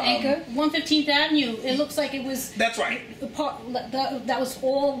Yeah, it? the anchor, 115th Avenue. It looks like it was. That's right. That was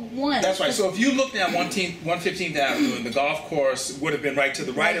all one. That's right. So if you look down 115th Avenue, and the golf course would have been right to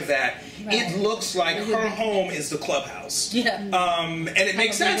the right of that, Right. it looks like her home is the clubhouse. Yeah. And it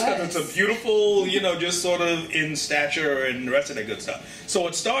makes sense, because it's a beautiful, you know, just sort of in stature and the rest of that good stuff. So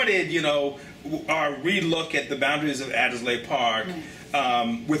it started, you know, our relook at the boundaries of Addersley Park.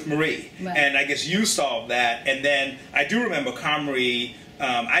 With Marie, Right. and I guess you solved that. And then I do remember Comrie.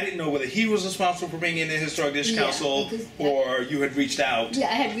 I didn't know whether he was responsible for bringing in the Historic District Yeah, Council, because or you had reached out. Yeah,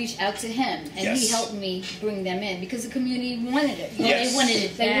 I had reached out to him, and he Yes. helped me bring them in because the community wanted it. Well, Yes. they wanted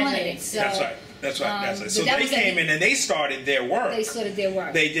it. They badly. wanted it. So That's right. That's right. That's right. So but that they was at came the- in and they started their work. they started their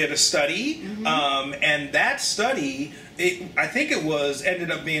work. They did a study, and that study, I think it was, ended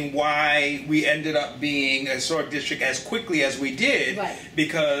up being why we ended up being a historic district as quickly as we did, Right.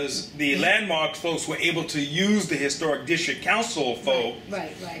 because the landmark folks were able to use the historic district council folk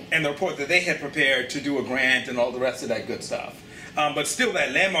Right. and the report that they had prepared to do a grant and all the rest of that good stuff. But still, that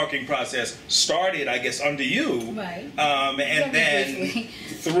landmarking process started, I guess, under you. Right. And Very then briefly.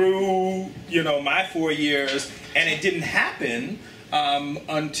 through, you know, my 4 years, and it didn't happen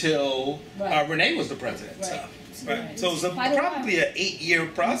until Right. Renee was the president. Right. So, right. Right. So it was Quite a probably while. an 8-year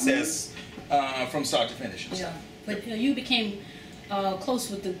process from start to finish. And Yeah. stuff. But you became close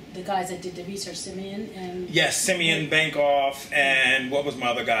with the guys that did the research, Simeon and. Yes, Simeon Bankoff, and what was my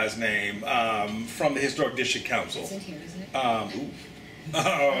other guy's name from the Historic District Council. It's in here, isn't it?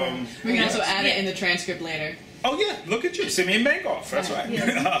 We can also add it in the transcript later. Oh yeah, look at you, Simeon Bankoff. That's right.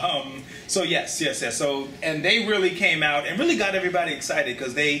 So yes. So, and they really came out and really got everybody excited,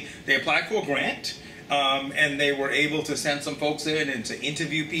 because they applied for a grant, and they were able to send some folks in and to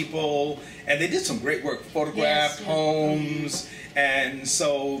interview people, and they did some great work, photographed Yes, yeah. homes, and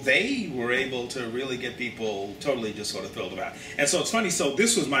so they were able to really get people totally just sort of thrilled about it. And so it's funny. So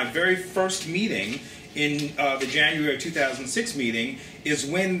this was my very first meeting. In the January 2006 meeting is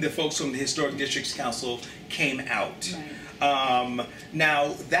when the folks from the Historic Districts Council came out. Right.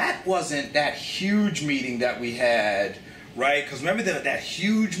 Now, that wasn't that huge meeting that we had, right? Because remember that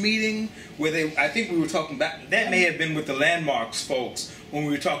huge meeting where I think we were talking about, that may have been with the landmarks folks, when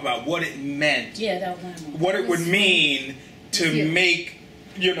we were talking about what it meant, Yeah, that was landmark. what it would mean to Yeah. make,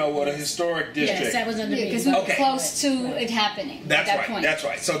 you know, what a historic district. Yes, that was under Yeah, me. because we were Okay. close to Right. it happening That's at that right. point. That's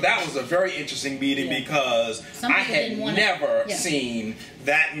right. So that was a very interesting meeting, Yeah. because Some I people had didn't wanna- never Yeah. seen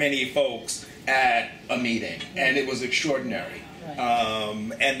that many folks at a meeting, and it was extraordinary.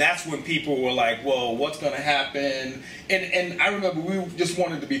 Right. And that's when people were like, "Well, what's going to happen?" And I remember we just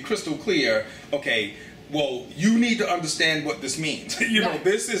wanted to be crystal clear. Okay, well, you need to understand what this means. You know,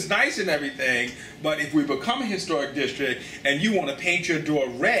 this is nice and everything, but if we become a historic district and you want to paint your door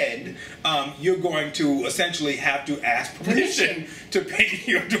red, you're going to essentially have to ask permission to paint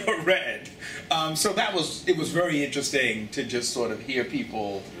your door red. So it was very interesting to just sort of hear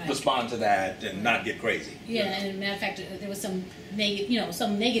people respond to that and not get crazy. Yeah, and as a matter of fact, there was some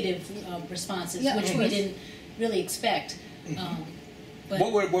negative responses, which we didn't really expect. But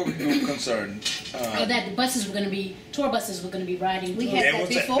what were you concerned? that the buses were going to be, tour buses were going to be riding. We had that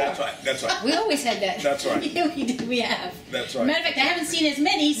before. That's right. We always had that. That's right. Yeah, we have. That's right. Matter of fact, I haven't seen as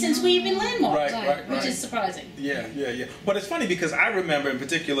many since we've been landmarked, Right. which is surprising. Yeah. But it's funny because I remember in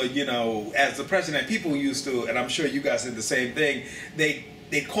particular, you know, as the president, people used to, and I'm sure you guys did the same thing, they'd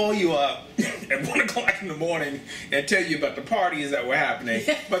call you up at 1 o'clock in the morning and tell you about the parties that were happening.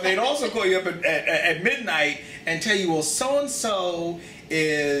 But they'd also call you up at midnight and tell you, well, so-and-so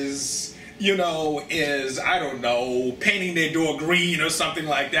is, I don't know, painting their door green or something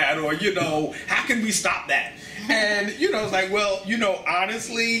like that. Or, how can we stop that? And, it's like, well,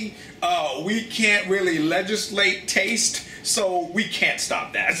 honestly, we can't really legislate taste, so we can't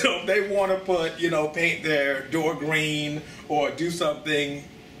stop that. So if they want to paint their door green or do something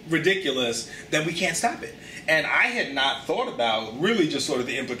ridiculous, then we can't stop it. And I had not thought about really just sort of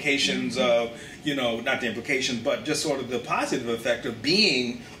the implications of, not the implications, but just sort of the positive effect of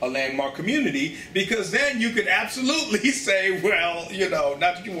being a landmark community, because then you could absolutely say, well, not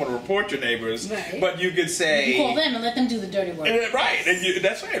that you want to report your neighbors, but you could say... You call them and let them do the dirty work. Right, and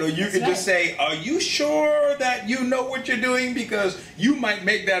that's right. Or you could just say, are you sure that you know what you're doing? Because you might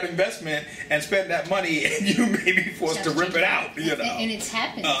make that investment and spend that money and you may be forced to rip it out, And it's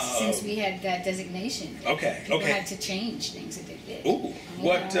happened since we had that designation. People had to change things that they did. Ooh,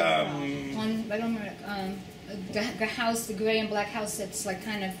 what... I don't remember, the house, the gray and black house that's like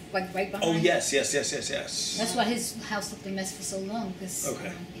kind of like right behind. Oh, yes. That's why his house looked a mess for so long. Cause,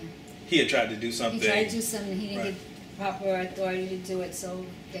 he had tried to do something. He tried to do something, he didn't get proper authority to do it, so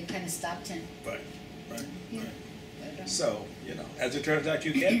they kind of stopped him. Right. So, as it turns out,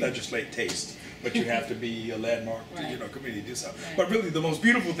 you can legislate taste, but you have to be a landmark, community to do so. Right. But really, the most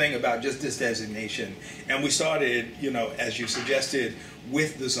beautiful thing about just this designation, and we started, as you suggested,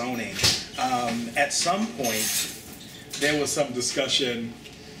 with the zoning. At some point, there was some discussion.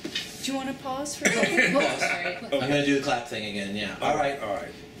 Do you want to pause for a second? Okay. I'm going to do the clap thing again, yeah. All right.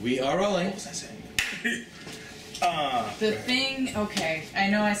 We are rolling. What was I saying? Okay, I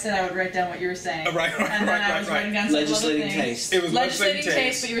know I said I would write down what you were saying. And then I was writing down some legislating other things. taste. It was legislating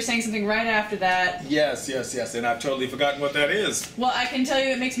taste, but you were saying something right after that. Yes, and I've totally forgotten what that is. Well, I can tell you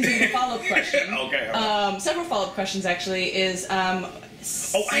it makes me think of a follow-up question. Okay. All right. Several follow-up questions, actually, is...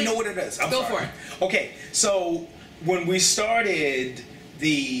 I know what it is. Go for it. Okay, so when we started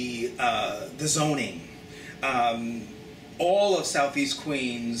the zoning, all of Southeast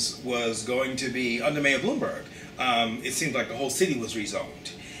Queens was going to be under Mayor Bloomberg. It seemed like the whole city was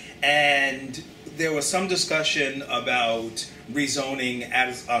rezoned. And there was some discussion about rezoning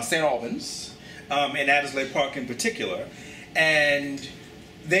St. Albans and Adderley Park in particular. And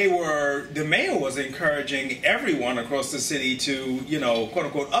the mayor was encouraging everyone across the city to, quote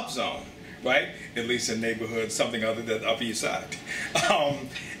unquote, upzone, right? At least in neighborhoods, something other than Upper East Side.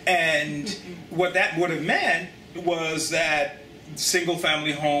 And what that would have meant was that single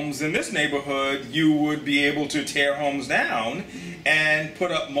family homes in this neighborhood, you would be able to tear homes down and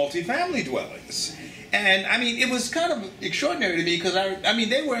put up multifamily dwellings. And I mean, it was kind of extraordinary to me because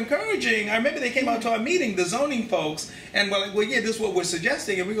they were encouraging. I remember they came out to our meeting, the zoning folks, and were like, well, yeah, this is what we're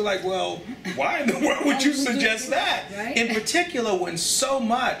suggesting. And we were like, well, why in the world would you suggest that? Right? In particular, when so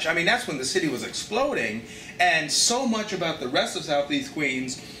much, that's when the city was exploding, and so much about the rest of Southeast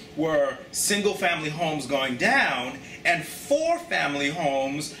Queens were single family homes going down and 4-family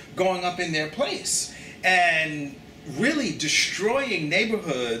homes going up in their place, and really destroying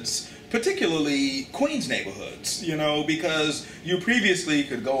neighborhoods, particularly Queens neighborhoods, because you previously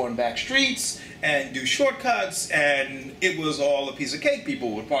could go on back streets and do shortcuts, and it was all a piece of cake.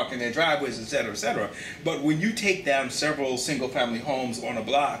 People would park in their driveways, et cetera, et cetera. But when you take down several single-family homes on a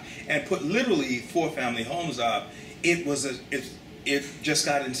block and put literally 4-family homes up, it just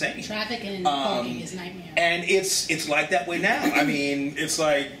got insane. Traffic and parking is nightmare. And it's like that way now. It's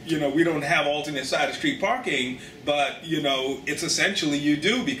like, we don't have alternate side of street parking, but, it's essentially you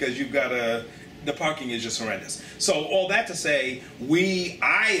do, because you've got the parking is just horrendous. So all that to say,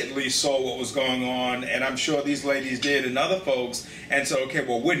 I at least saw what was going on, and I'm sure these ladies did, and other folks, and so, okay,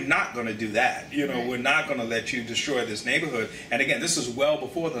 well, we're not going to do that. We're not going to let you destroy this neighborhood. And again, this is well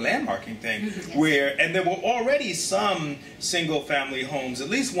before the landmarking thing, and there were already some single-family homes, at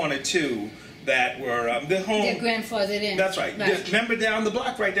least 1 or 2, that were the home. Their grandfathered in. That's right. Right. Remember down the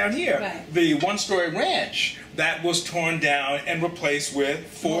block, right down here, Right. the one-story ranch that was torn down and replaced with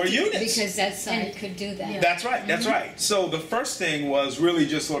 4 units. Because that side could do that. That's right, that's right. So the first thing was really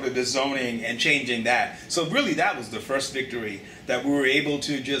just sort of the zoning and changing that. So really that was the first victory, that we were able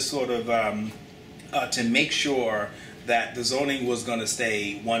to just sort of to make sure that the zoning was going to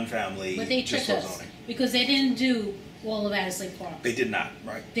stay one family. But they just tricked for us zoning. because they didn't do all of Adelaide Park. They did not,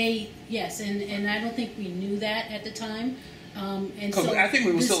 right? Yes, and I don't think we knew that at the time. And 'Cause so I think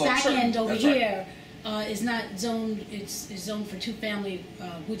we were this still back uncertain. end over That's right. here is not zoned. It's zoned for 2 family,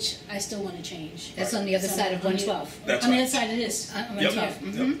 which I still want to change. That's on the other side of 112. That's on the right. other side it is. Right Yep.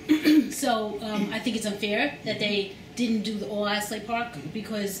 here. Yep. So I think it's unfair that they didn't do the all Adelaide Park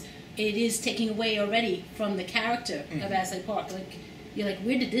because it is taking away already from the character of Adelaide Park. Like you're like,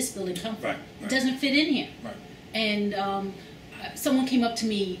 where did this building come from? Right, It right. doesn't fit in here. Right. And someone came up to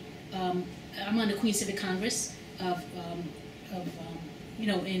me. I'm on the Queens Civic Congress of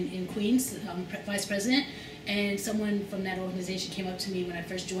in Queens, vice president, and someone from that organization came up to me when I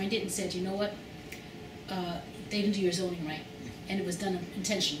first joined it and said, you know what, they didn't do your zoning right, and it was done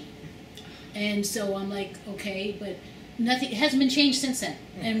intentionally. And so I'm like, okay, but nothing, it hasn't been changed since then,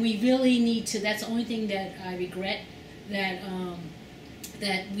 and we really need to. That's the only thing that I regret,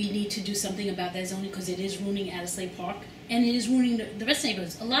 that we need to do something about that zoning, because it is ruining Adelaide Park, and it is ruining the rest of the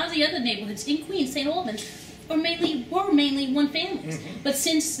neighborhoods. A lot of the other neighborhoods in Queens, St. Albans, were mainly one families. But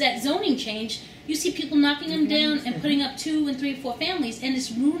since that zoning change, you see people knocking them down and putting up 2 and 3 and 4 families, and it's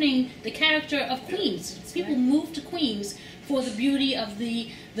ruining the character of Queens. People move to Queens for the beauty of the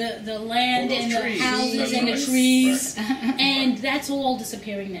land and the houses That's and right. the trees, and that's all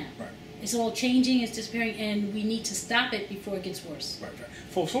disappearing now. Right. It's all changing, it's disappearing, and we need to stop it before it gets worse. Right,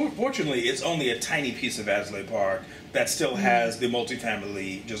 right. Fortunately, it's only a tiny piece of Adelaide Park that still has the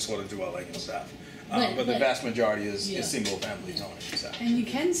multifamily just sort of dwelling and stuff. But the vast majority is single family zoning. So. And you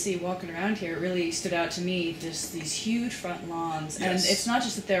can see walking around here, it really stood out to me, just these huge front lawns. Yes. And it's not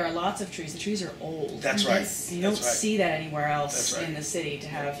just that there are lots of trees, the trees are old. That's right. You don't That's right. see that anywhere else That's right. in the city, to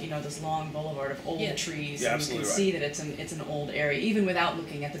have, this long boulevard of old trees. Yeah, and you can absolutely see that it's an old area, even without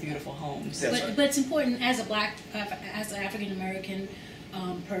looking at the beautiful homes. That's right. But it's important as a as an African American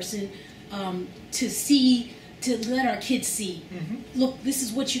person, to let our kids see, look, this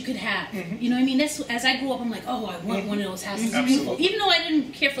is what you could have. You know what I mean? That's, as I grew up, I'm like, oh, I want one of those houses. It's beautiful. Even though I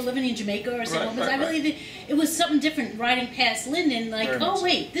didn't care for living in Jamaica or St. Albans, I really did. It was something different riding past Linden, like, Very much oh, so.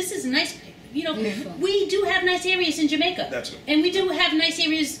 wait, this is nice. We do have nice areas in Jamaica. That's right. And we do have nice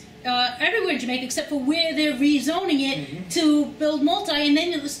areas everywhere in Jamaica, except for where they're rezoning it to build multi, and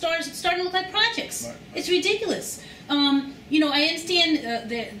then it's starting to look like projects. Right. It's ridiculous. I understand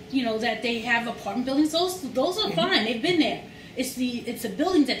that they have apartment buildings. Those are fine. They've been there. It's the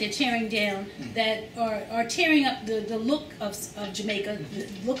buildings that they're tearing down that are tearing up the look of Jamaica, the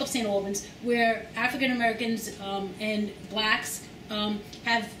look of St. Albans, where African Americans and blacks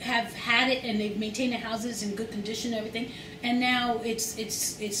have had it, and they've maintained their houses in good condition and everything. And now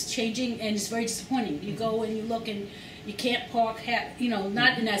it's changing, and it's very disappointing. You go and you look, and you can't park,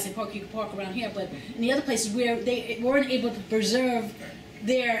 not in Adelaide Park, you can park around here, but in the other places where they weren't able to preserve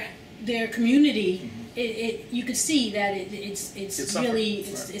their community, you could see that it's really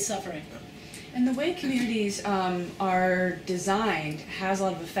suffering. And the way communities are designed has a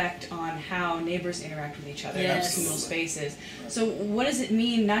lot of effect on how neighbors interact with each other in Yes. communal spaces. So what does it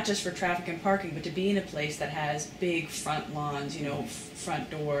mean, not just for traffic and parking, but to be in a place that has big front lawns,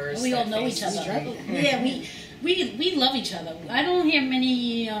 front doors? We all that know face each the other. street? Yeah, we love each other. I don't hear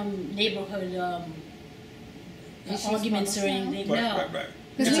many neighborhood arguments or anything. No. Right.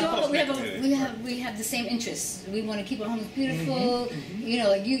 Because It's we have the same interests. We want to keep our homes beautiful.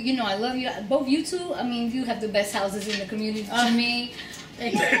 Like I love you. Both you two. I mean, you have the best houses in the community to me.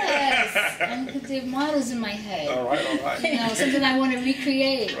 Yes, they're models in my head. All right. Something I want to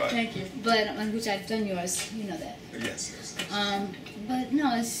recreate. Right. Thank you. But which I've done yours. You know that. Yes. But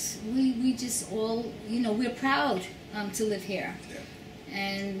no, we just all we're proud to live here. Yeah.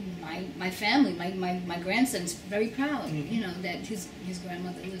 And my family, my grandson's very proud, that his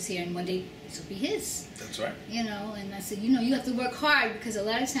grandmother lives here, and one day this will be his. That's right. And I said, you have to work hard, because a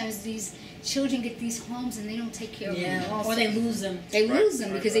lot of times these children get these homes and they don't take care of them. Or they lose them. They lose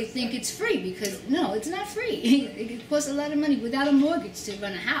them because they think it's free. Because no, it's not free. It costs a lot of money without a mortgage to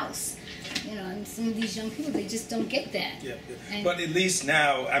run a house. And some of these young people, they just don't get that. Yeah. And But at least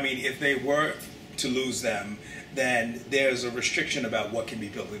now, I mean, if they were to lose them, then there's a restriction about what can be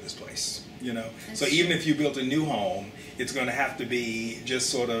built in this place. So even if you built a new home, it's going to have to be just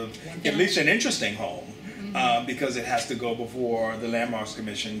sort of at least an interesting home. because it has to go before the Landmarks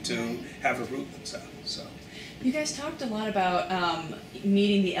Commission to have it approved themselves. So. You guys talked a lot about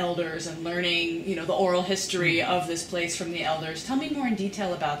meeting the elders and learning, you know, the oral history of this place from the elders. Tell me more in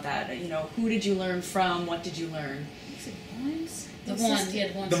detail about that. You know, who did you learn from? What did you learn? The Vaughn,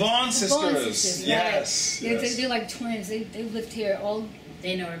 yeah, The Vaughn sisters, yes. They're like twins. They lived here all.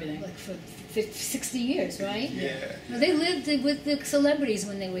 They know everything. Like for 50, 60 years, right? Yeah. Well, they lived with the celebrities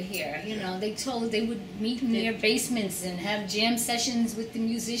when they were here. You know, they would meet in their basements and have jam sessions with the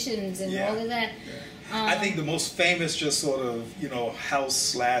musicians and all of that. Yeah. I think the most famous, just sort of, you know,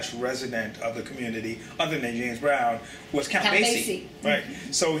 house/resident of the community, other than James Brown, was Count Basie. Right.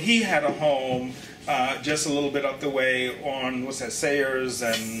 So he had a home just a little bit up the way on, what's that, Sayers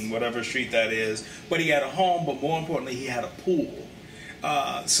and whatever street that is. But he had a home, but more importantly, he had a pool.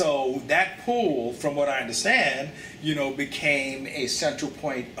 So that pool, from what I understand, you know, became a central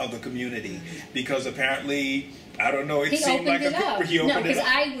point of the community because apparently, I don't know, it seemed like he opened it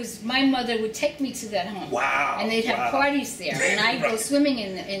up. Because my mother would take me to that home. Wow. And they'd have parties there, and I'd go swimming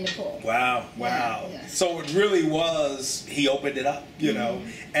in the pool. Wow, wow. Yeah. So it really was, he opened it up, you know,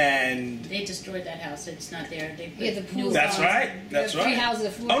 and... They destroyed that house, it's not there. The pool. That's right, that's right. 3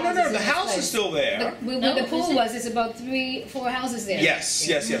 houses, 4 houses. Oh, no, houses the house is still there. But where the pool was, it's about 3, 4 houses there. Yes,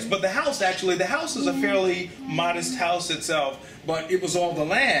 yes. But the house, actually, the house is a fairly modest house itself, but it was all the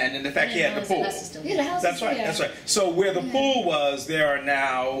land, and in fact, he had the pool. Yeah, the house That's right, that's right. So where the pool was, there are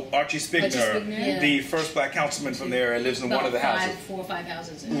now Archie Spigner, the first black councilman from there, lives in one of the houses. 4 or 5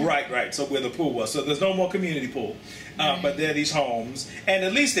 houses. Right. So where the pool was. So there's no more community pool. But there are these homes, and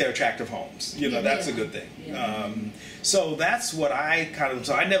at least they're attractive homes. You know, that's a good thing. Yeah. So that's what I kind of,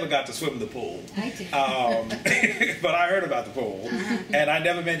 so I never got to swim in the pool. I did. But I heard about the pool, and I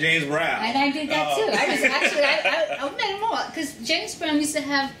never met James Brown. And I did that too. I was actually, I met him all, because James Brown used to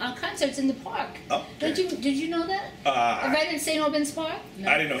have concerts in the park. Oh, okay. Did you know that? Right in St. Albans Park? No.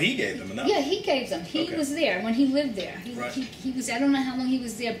 I didn't know he gave them enough. Yeah, he gave them. He was there when he lived there. He was, I don't know how long he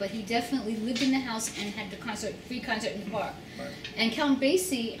was there, but he definitely lived in the house and had the free concert in the park. Right. And Count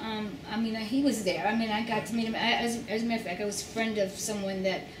Basie, I mean, he was there. I mean, I got to meet him. As a matter of fact, I was a friend of someone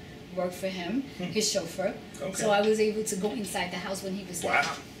that worked for him, his chauffeur. Okay. So I was able to go inside the house when he was there.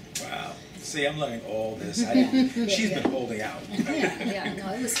 Wow. See, I'm learning all this. She's been holding out.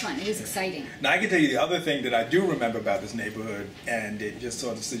 No, it was fun. It was exciting. Now, I can tell you the other thing that I do remember about this neighborhood, and it just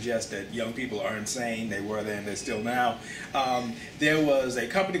sort of suggests that young people are insane. They were then, they're still now. There was a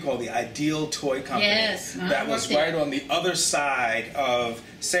company called the Ideal Toy Company that was right on the other side of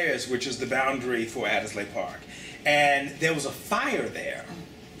Sayers, which is the boundary for Adderley Park. And there was a fire there.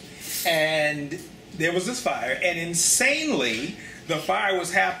 And there was this fire, and insanely, the fire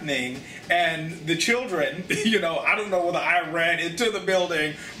was happening, and the children, you know, I don't know whether I ran into the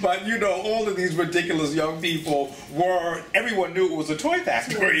building, but, you know, all of these ridiculous young people everyone knew it was a toy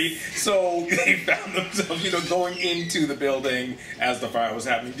factory, so they found themselves, you know, going into the building as the fire was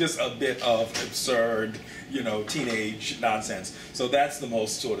happening. Just a bit of absurd, you know, teenage nonsense. So that's the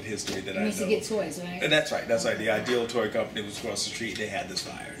most sort of history that I know. You used to get toys, right? And that's right. The Ideal Toy Company was across the street. They had this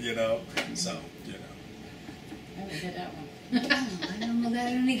fire, you know, so, you know. I haven't had that one. I don't know that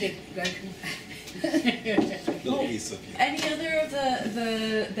I don't either. Little piece of you. Any other of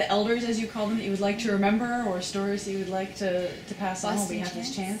the elders, as you call them, that you would like to remember, or stories that you would like to pass on when we have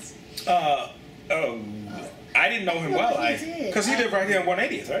this chance? I didn't know him well, because he lived right here on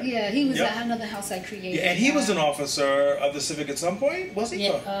 180th, right? Yeah, he was at another house I created. Yeah, and he was an officer of the Civic at some point, was he?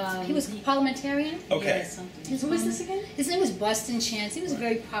 Yeah, he was a parliamentarian. Okay. Yeah, who was this again? His name was Boston Chance. He was a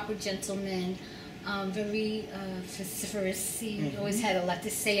very proper gentleman. Very vociferous. He always had a lot to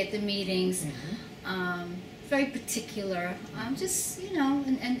say at the meetings. Very particular. Just, you know,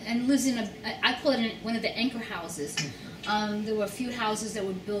 and lives in I call it one of the anchor houses. There were a few houses that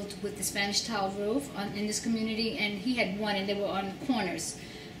were built with the Spanish tile roof in this community, and he had one, and they were on corners.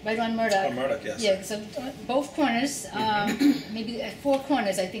 Right on Murdoch. On Murdoch, yes. Yeah, so both corners, maybe at 4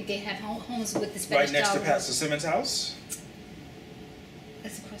 corners, I think they had homes with the Spanish tile roof. Right next to Pastor Simmons' house?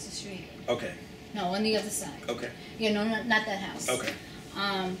 That's across the street. Okay. No, on the other side. Okay. Yeah, no, not that house. Okay.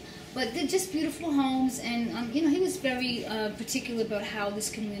 But they're just beautiful homes, and you know, he was very particular about how this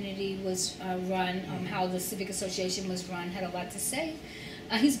community was run, how the Civic Association was run. Had a lot to say.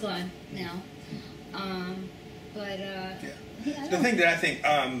 He's gone now, the thing that I think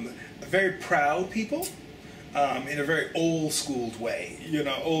very proud people. In a very old school way,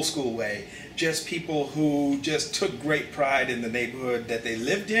 just people who just took great pride in the neighborhood that they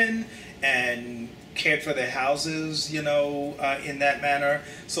lived in, and cared for their houses, in that manner.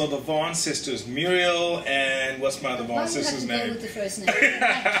 So the Vaughn sisters, Muriel and what's my other Vaughn sister's name? With the first name?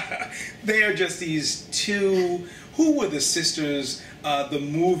 They are just these two. Who were the sisters? The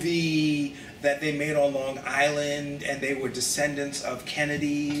movie that they made on Long Island, and they were descendants of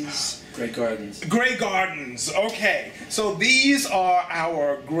Kennedys. Grey Gardens. Grey Gardens. Okay, so these are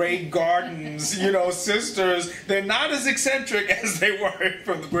our Grey Gardens, sisters. They're not as eccentric as they were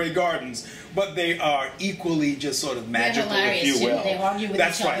from the Grey Gardens, but they are equally just sort of magical, if you will. They argue with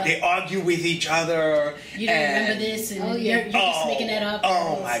That's each right. other. They argue with each other. You don't remember this, and you're just making that up.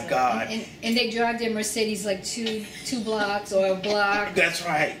 Oh my God! And they drive their Mercedes like two blocks or a block. That's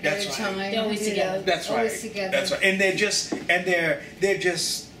right. That's right. They're always together. That's right. Always together. That's right. And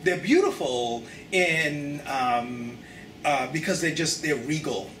they're beautiful in because they're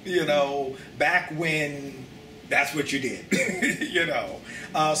regal. Back when that's what you did.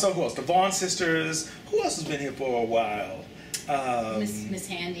 So of course the Vaughn sisters. Who else has been here for a while? Miss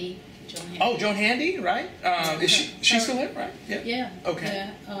Handy. Joan Handy. Oh, Joan Handy, right? Is she's still here, right? Yeah. Okay.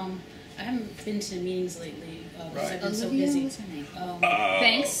 Yeah. I haven't been to meetings lately because Right. I've been so Olivia, busy. what's her name?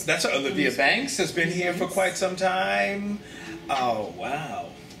 Banks. That's Olivia Banks has been here for quite some time. Oh wow.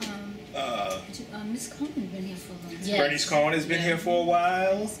 Miss Cohen been here for a long time. Yeah. Bernice Cohen has been here for a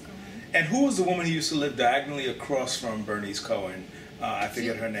while. Miss Cohen. And who was the woman who used to live diagonally across from Bernice Cohen? I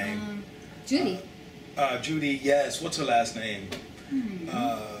forget her name. Judy. Judy, yes. What's her last name?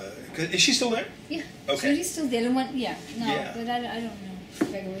 Is she still there? Yeah. Okay. Judy's still there. The one, Yeah. but I don't know.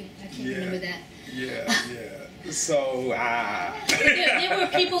 Gregory, I can't remember that. Yeah. So, There were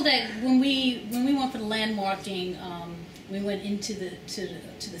people that when we went for the landmarking, we went into the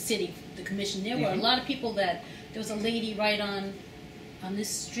city, the commission. There were a lot of people that there was a lady right on this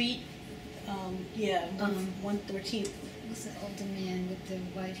street. 113th. Who's the older man with the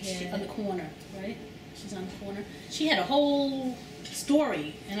white hair? On the corner, right? She's on the corner. She had a whole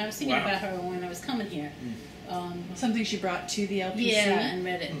story, and I was thinking about her when I was coming here. Something she brought to the LPC. Yeah, and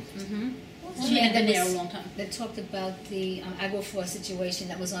read it. She Yeah, had been that there a was- long time. That talked about the Agua situation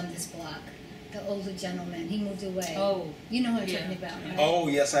that was on this block. The older gentleman, he moved away. Oh, You know who I'm yeah. talking about, right? oh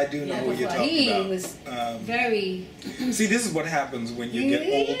yes, I do know who you're talking He about. was Um, very... See, this is what happens when you get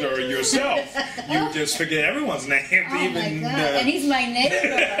older yourself. You just forget everyone's name. Oh even, my God, and he's my neighbor.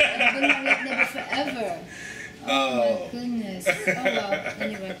 I've been my neighbor forever. Oh my goodness. Oh well,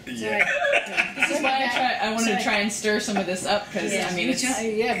 anyway. Yeah. This is why I wanted to try and stir some of this up because I mean it's but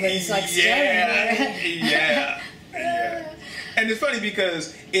it's like yeah, stirring. yeah. And it's funny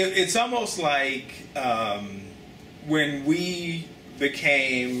because it's almost like when we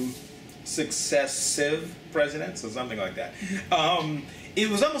became successive presidents or something like that. It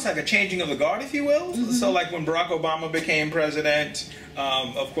was almost like a changing of the guard, if you will. So like when Barack Obama became president,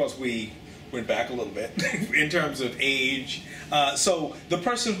 of course we went back a little bit in terms of age. So the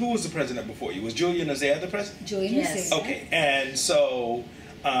person who was the president before you was Julia Nazar the president? Julia Yes. Nazar. Okay, and so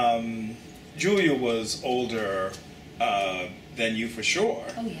Julia was older than you for sure.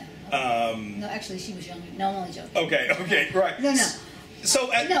 Oh yeah. No, actually, she was younger. No, I'm only joking. Okay, right. No. So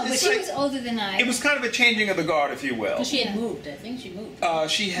No, but it's she like- was older than I. It was kind of a changing of the guard, if you will. Because she had moved. I think she moved.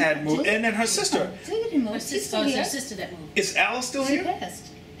 She had moved, and then her sister. Julia didn't move. Her She's sister, still her here. sister that moved. Is Alice still She here? passed.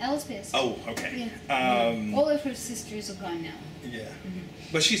 Alice passed. Oh, okay. Yeah. All of her sisters are gone now. Yeah,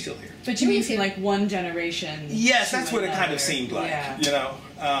 but she's still here. but you mean from like one generation. Yes, to that's what it kind another. of seemed like. Yeah.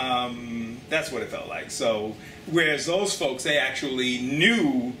 That's what it felt like. So, whereas those folks, they actually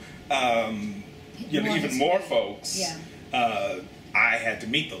knew, More even more folks. Yeah. I had to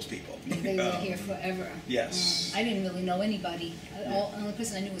meet those people. They were here forever. Yes. I didn't really know anybody. The only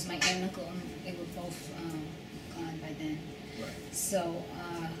person I knew was my aunt and uncle, and they were both gone by then. Right. So,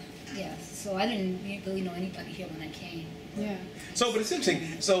 so I didn't really know anybody here when I came. Yeah. So, but it's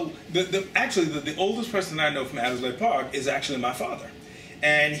interesting. So, the oldest person I know from Adelaide Park is actually my father,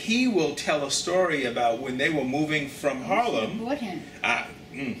 and he will tell a story about when they were moving from Harlem. Who bought him?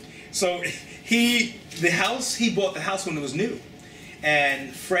 So he bought the house when it was new,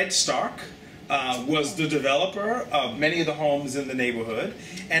 and Fred Stark was the developer of many of the homes in the neighborhood.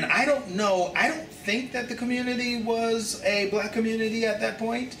 And I don't think that the community was a black community at that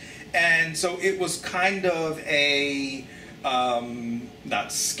point, and so it was kind of a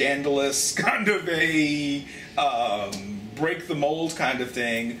not scandalous, kind of a break the mold kind of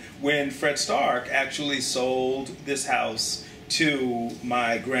thing when Fred Stark actually sold this house to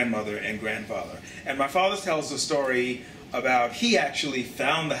my grandmother and grandfather. And my father tells the story about he actually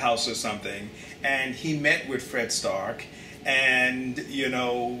found the house or something, and he met with Fred Stark, and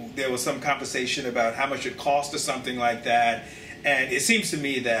there was some conversation about how much it cost or something like that, And it seems to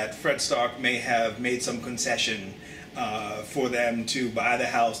me that Fred Stark may have made some concession for them to buy the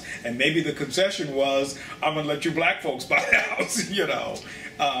house, and maybe the concession was, I'm gonna let you black folks buy the house, you know.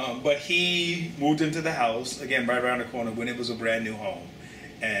 But he moved into the house, again, right around the corner when it was a brand new home,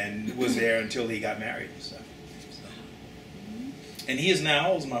 and was there until he got married and stuff. And he is now,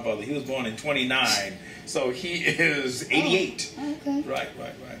 how old is my brother? He was born in 29, so he is 88. Oh, okay. Right.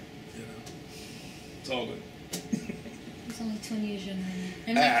 You know, it's all good. He's only 20 years younger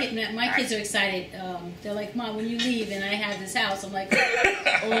than me. And my kids are excited. They're like, Mom, when you leave and I have this house, I'm like,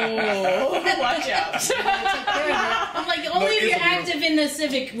 oh, Watch out. I'm like, only if you're active in the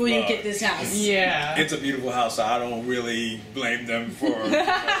civic will you get this house. Yeah. It's a beautiful house, so I don't really blame them for bringing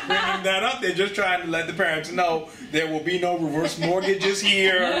that up. They're just trying to let the parents know there will be no reverse mortgages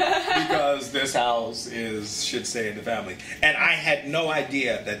here because this house should stay in the family. And I had no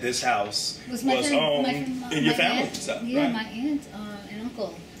idea that this house was owned in your family. Yeah, right. My aunt and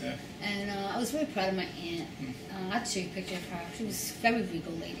uncle. Yeah. And I was very proud of my aunt. I'll show you a picture of her. She was a very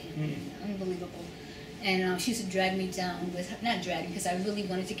regal lady, unbelievable. And she used to drag me down with her, not drag me, because I really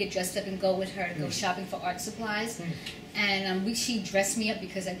wanted to get dressed up and go with her to go shopping for art supplies. And she dressed me up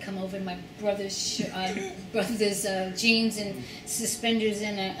because I'd come over in my brother's jeans and suspenders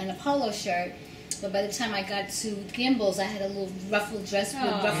and a polo shirt. But by the time I got to Gimbel's, I had a little ruffled dress with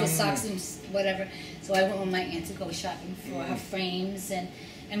ruffled socks and whatever. So I went with my aunt to go shopping for her frames, and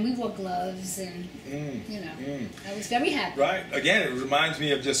we wore gloves, and you know, I was very happy. Right. Again, it reminds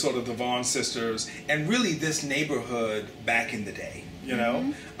me of just sort of the Vaughn sisters, and really this neighborhood back in the day. You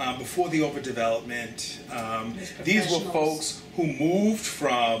know, before the overdevelopment, these were folks who moved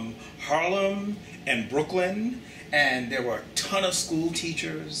from Harlem and Brooklyn, and there were a ton of school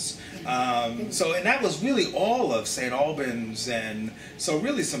teachers. And that was really all of St. Albans, and so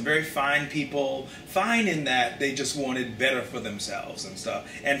really some very fine people, fine in that they just wanted better for themselves and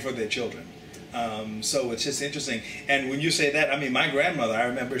stuff, and for their children. So it's just interesting. And when you say that, I mean, my grandmother, I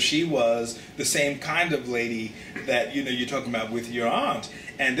remember she was the same kind of lady that, you know, you're talking about with your aunt.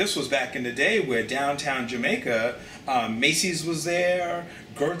 And this was back in the day where downtown Jamaica, Macy's was there,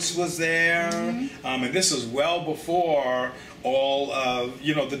 Gertz was there, and this was well before all of,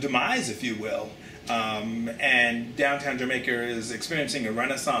 you know, the demise, if you will. And downtown Jamaica is experiencing a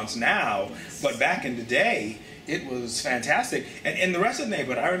renaissance now, but back in the day, it was fantastic. And in the rest of the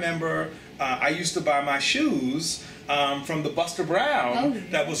neighborhood, I remember I used to buy my shoes from the Buster Brown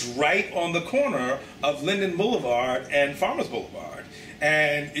that was right on the corner of Linden Boulevard and Farmers Boulevard.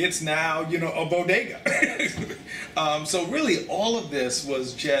 And it's now, you know, a bodega. So really, all of this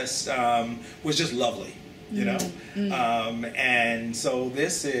was just lovely, you know. And so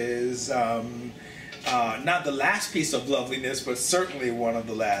this is not the last piece of loveliness, but certainly one of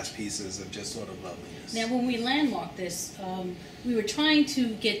the last pieces of just sort of loveliness. Now, when we landmarked this, we were trying to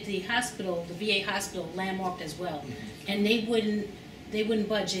get the hospital, the VA hospital, landmarked as well, and they wouldn't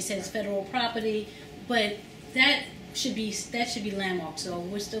budge. They said it's federal property, but that should be landmarked. So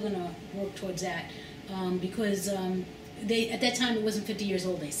we're still going to work towards that because at that time it wasn't 50 years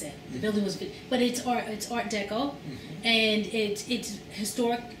old. They said the building was, but it's Art Deco, and it's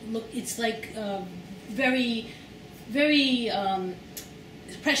historic. Look, it's like very, very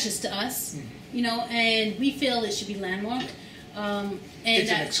precious to us, you know, and we feel it should be landmarked. And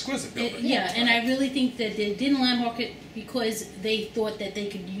it's an exquisite building. And I really think that they didn't landmark it because they thought that they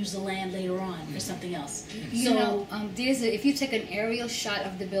could use the land later on for something else. You know, if you take an aerial shot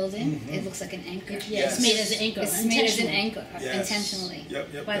of the building, it looks like an anchor. It's made as an anchor. It's made as an anchor intentionally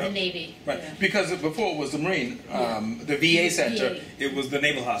by the Navy. Right, because before it was the Marine, the VA Center, it was the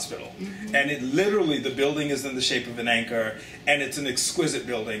Naval Hospital. And it literally, the building is in the shape of an anchor, and it's an exquisite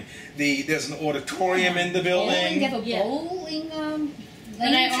building. There's an auditorium in the building. They have a bowling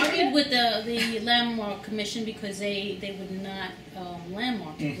and I argued with the Landmark Commission because they would not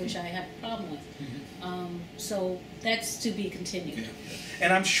landmark it, which I have a problem with. So that's to be continued.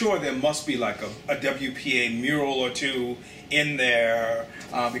 And I'm sure there must be like a WPA mural or two in there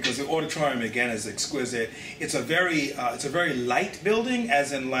because the auditorium again is exquisite. It's a very light building,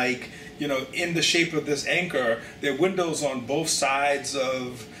 as in like, you know, in the shape of this anchor. There are windows on both sides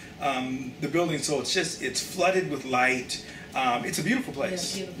of the building, so it's flooded with light. It's a beautiful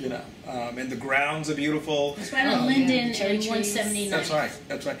place, you know, and the grounds are beautiful. It's right on Linden and 179.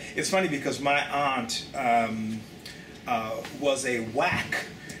 That's right. It's funny because my aunt was a WAC,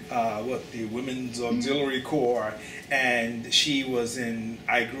 the Women's Auxiliary Corps, and she was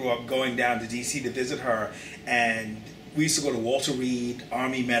I grew up going down to D.C. to visit her, and we used to go to Walter Reed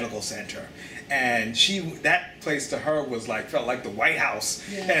Army Medical Center, and that place to her was like, felt like the White House,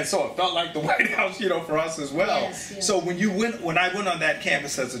 and so it felt like the White House, you know, for us as well. Yes, yes. So when I went on that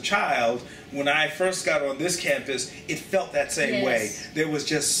campus as a child, when I first got on this campus, it felt that same way. There was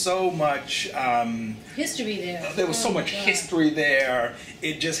just so much history there. There was so much history there.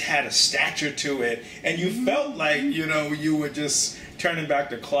 It just had a stature to it, and you felt like, you know, you were just turning back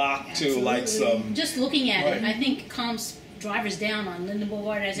the clock to like some. Just looking at it, I think calms drivers down on Linden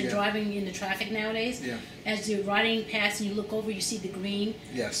Boulevard as they're driving into traffic nowadays. Yeah. As you're riding past and you look over, you see the green.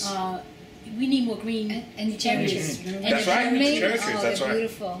 Yes. We need more green and areas. churches. That's right. The Churches. oh, That's they're right.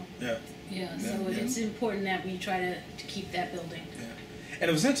 Beautiful. Yeah. Yeah. So it's important that we try to keep that building. And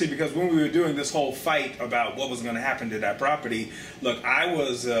it was interesting because when we were doing this whole fight about what was going to happen to that property, look, I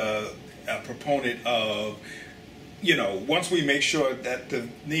was a proponent of, you know, once we make sure that the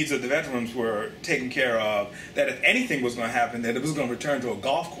needs of the veterans were taken care of, that if anything was going to happen, that it was going to return to a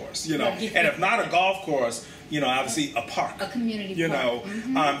golf course, you know. And if not a golf course, you know, obviously a park. A community you park.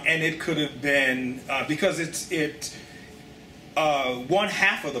 know, and it could have been, because one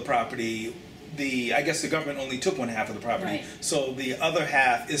half of the property, I guess the government only took one half of the property, Right. so the other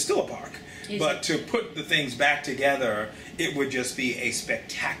half is still a park. But to put the things back together, it would just be a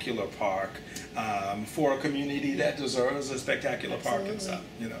spectacular park for a community that deserves a spectacular park and stuff,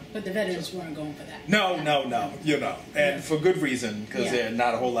 you know. But the veterans weren't going for that. No, you know, and for good reason, because there are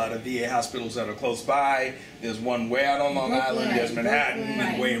not a whole lot of VA hospitals that are close by. There's one way out on Long Island, there's Manhattan,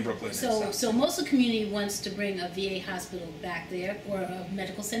 and way in Brooklyn. So most of the community wants to bring a VA hospital back there or a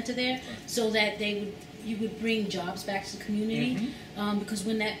medical center there, so that you would bring jobs back to the community, because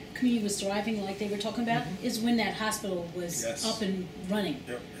when that community was thriving, like they were talking about, is when that hospital was up and running.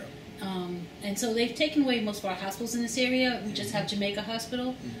 Yep. And so they've taken away most of our hospitals in this area. We just have Jamaica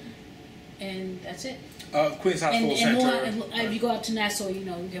Hospital, and that's it. Queens Hospital Center. If you go out to Nassau, you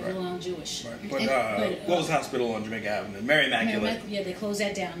know, you have Long Island Jewish. Right. But Wells Hospital on Jamaica Avenue, Mary Immaculate. Yeah, they closed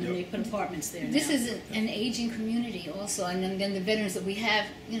that down and they put apartments there. This now. is an aging community also, and then the veterans that we have,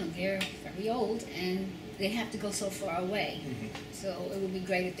 you know, they're very old and they have to go so far away. So it would be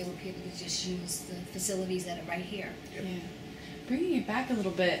great if they would be able to just use the facilities that are right here. Yeah. Bringing it back a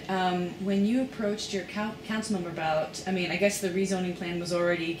little bit, when you approached your council member about, I mean, I guess the rezoning plan was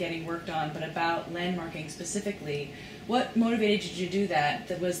already getting worked on, but about landmarking specifically, what motivated you to do that?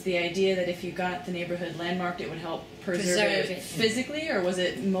 That was the idea that if you got the neighborhood landmarked, it would help preserve it physically, or was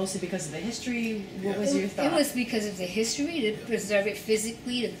it mostly because of the history? What was your thought? It was because of the history, to preserve it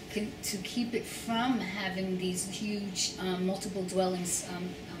physically, to keep it from having these huge multiple dwellings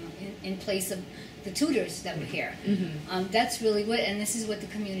in place of the tutors that were here. That's really what, and this is what the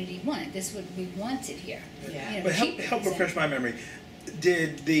community wanted. This is what we wanted here. Yeah. You know, But help refresh my memory.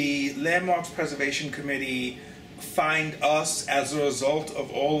 Did the Landmarks Preservation Committee find us as a result of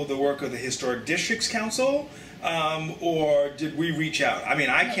all of the work of the Historic Districts Council, or did we reach out? I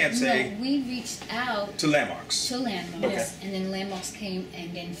mean, I can't say. No, we reached out to Landmarks. To Landmarks, and then Landmarks came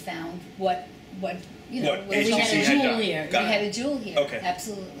and then found what you know. What we HTC had a had jewel done. here. Got We it. had a jewel here. Okay.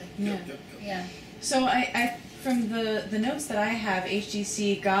 Absolutely. Yeah. So I from the notes that I have,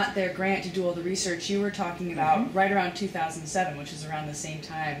 HGC got their grant to do all the research you were talking about right around 2007, which is around the same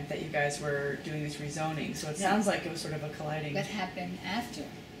time that you guys were doing this rezoning. So it sounds like it was sort of a colliding. That happened after.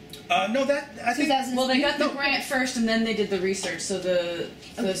 No, that I think. Well, they got the grant first, and then they did the research. So the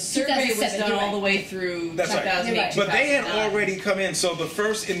survey was 2007, done you're all right. the way through That's right. 2008. You're right. But they had 2009. already come in. So the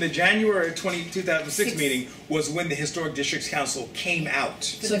first in the January 2006 Six. meeting was when the Historic Districts Council came out.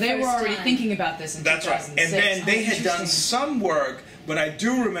 So the they were first already time. thinking about this in That's right. 2006. And then they Oh, had done interesting. some work, but I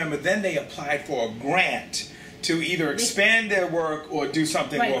do remember then they applied for a grant to either expand their work or do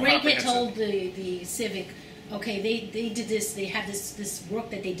something Right, more Greg had comprehensive. told the Civic, okay, they did this, they had this work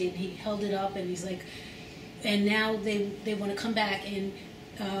that they did, he held it up and he's like, and now they want to come back and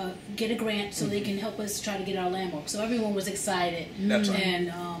get a grant so they can help us try to get our landmark. So everyone was excited. That's right.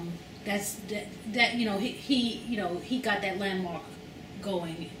 And that's that you know, he got that landmark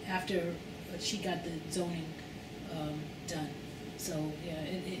going after she got the zoning done. So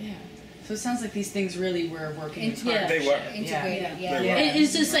Yeah. So it sounds like these things really were working in Yeah. They were. Integrated. Yeah. They were.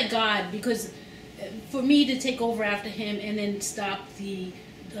 It's just like God, because for me to take over after him and then stop the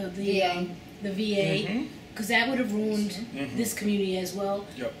VA, because that would have ruined this community as well.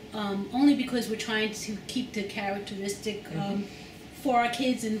 Yep. Only because we're trying to keep the characteristic for our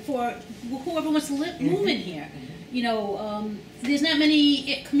kids and for whoever wants to move in here. You know, there's not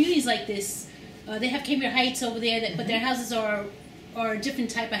many communities like this. They have Cambria Heights over there, but their houses are a different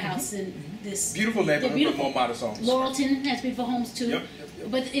type of house than this. Beautiful They're neighborhood, but more modest homes. Laurelton has beautiful homes too. Yep.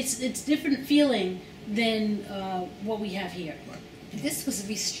 But it's different feeling than what we have here. This was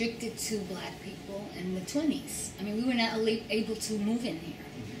restricted to black people in the 20s. I mean, we were not able to move in here.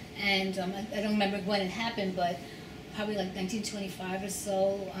 And I don't remember when it happened, but probably like 1925 or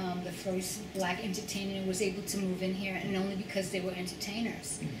so, the first black entertainer was able to move in here, and only because they were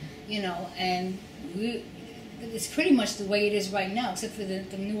entertainers, you know, and it's pretty much the way it is right now, except for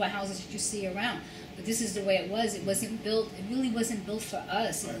the newer houses that you see around. But this is the way it was. It wasn't built, it really wasn't built for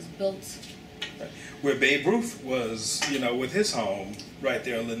us. It was built... Where Babe Ruth was, you know, with his home right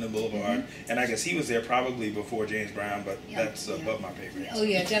there on Linden Boulevard, and I guess he was there probably before James Brown, but that's above my pay grade. Oh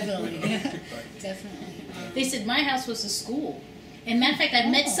yeah, definitely, definitely. They said my house was a school. And matter of fact, I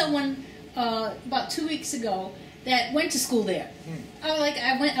met someone about 2 weeks ago that went to school there.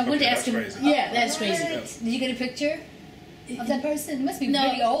 I went to ask him. Crazy. Yeah, that's crazy. Did you get a picture of that person? He must be No,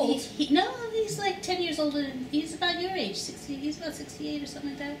 pretty old. No, he's like 10 years older. He's about your age, 60. He's about 68 or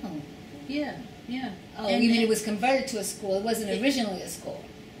something like that. Oh. Yeah, yeah. Oh, even it was converted to a school. It wasn't originally a school.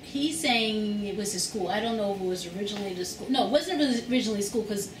 He's saying it was a school. I don't know if it was originally the school. No, it wasn't originally a school,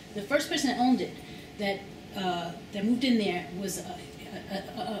 because the first person that owned it, that moved in there, was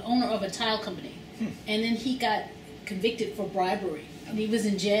a owner of a tile company, and then he got convicted for bribery, and he was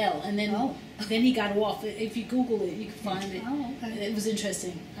in jail, and then he got off. If you Google it, you can find it. Oh, okay. It was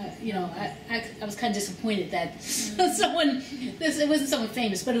interesting. You know, I was kind of disappointed that someone, it wasn't someone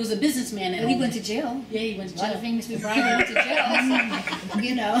famous, but it was a businessman. Well, he went to jail. Yeah, he went to A lot jail. of famous people went to jail. So,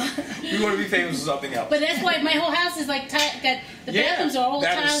 you know. We want to be famous for something else. But that's why my whole house is like got the bathrooms are all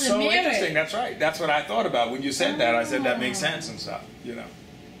that tiled is so and mirrored. interesting. That's right. That's what I thought about when you said that. I said that makes sense and stuff. You know.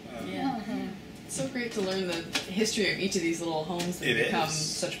 Yeah. It's so great to learn the history of each of these little homes that It become is.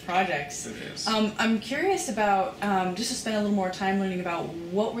 such projects. It is. I'm curious about, just to spend a little more time learning about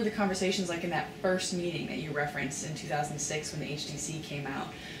what were the conversations like in that first meeting that you referenced in 2006 when the HDC came out.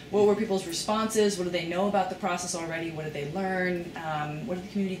 What were people's responses? What did they know about the process already? What did they learn? What did the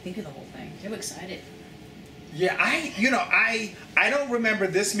community think of the whole thing? They were excited. Yeah, I don't remember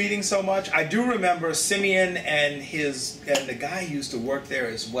this meeting so much. I do remember Simeon and the guy who used to work there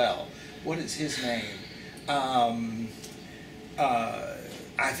as well. What is his name? I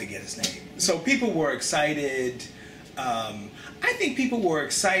forget his name. So people were excited. I think people were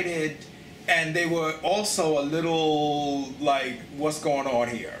excited, and they were also a little like, what's going on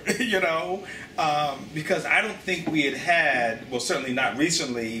here? You know? Because I don't think we had, well, certainly not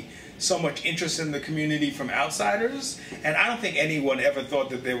recently, so much interest in the community from outsiders, and I don't think anyone ever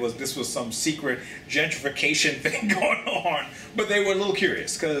thought that this was some secret gentrification thing going on. But they were a little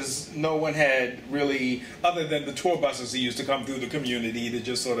curious because no one had really, other than the tour buses that used to come through the community to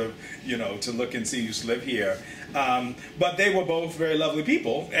just sort of, you know, to look and see who's live here. But they were both very lovely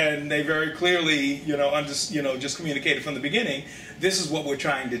people, and they very clearly, you know, just communicated from the beginning, this is what we're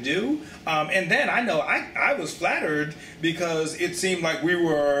trying to do. And then I know I was flattered because it seemed like we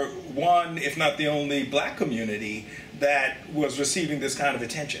were one, if not the only, black community that was receiving this kind of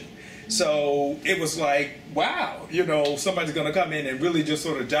attention. So it was like, wow, you know, somebody's going to come in and really just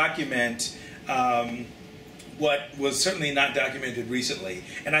sort of document what was certainly not documented recently.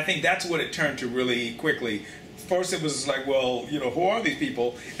 And I think that's what it turned to really quickly. First it was like, well, you know, who are these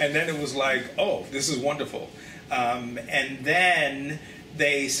people? And then it was like, oh, this is wonderful. And then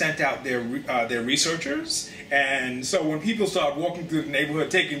they sent out their researchers, and so when people started walking through the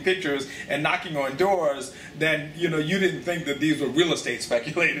neighborhood taking pictures and knocking on doors, then, you know, you didn't think that these were real estate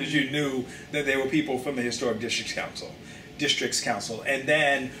speculators. You knew that they were people from the Historic Districts Council. And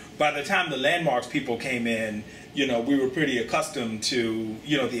then by the time the landmarks people came in, you know, we were pretty accustomed to,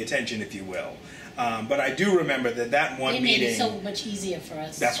 you know, the attention, if you will. But I do remember that one meeting... They made it so much easier for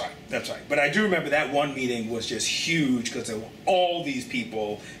us. That's right. But I do remember that one meeting was just huge because there were all these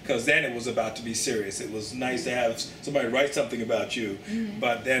people, because then it was about to be serious. It was nice to have somebody write something about you,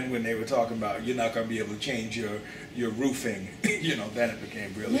 but then when they were talking about you're not going to be able to change your roofing, you know, then it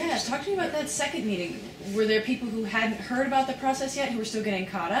became really interesting. Talk to me about that second meeting. Were there people who hadn't heard about the process yet who were still getting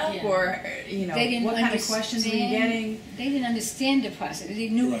caught up, or, you know, what kind of questions were you getting? They didn't understand the process. They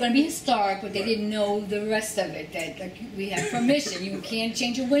knew it was going to be historic, but they didn't know the rest of it. That, like, we have permission. You can't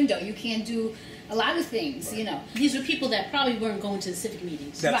change a window. You can't do a lot of things, you know. These were people that probably weren't going to the civic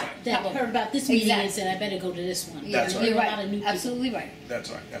meetings. That's right. That heard about this meeting and said, I better go to this one. That's right. You're A lot of new right. people. Absolutely right. That's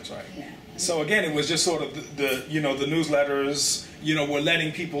right. Yeah. So again, it was just sort of the you know, the newsletters, you know, were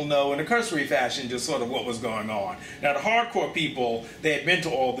letting people know in a cursory fashion just sort of what was going on. Now the hardcore people, they had been to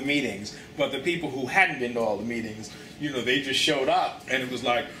all the meetings, but the people who hadn't been to all the meetings, you know, they just showed up, and it was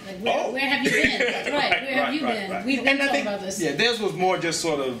like where have you been? That's right. Where have you been? Right. We've been talking about this. Yeah, theirs was more just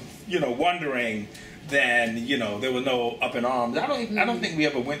sort of, you know, wondering, then, you know, there was no up in arms. I don't think we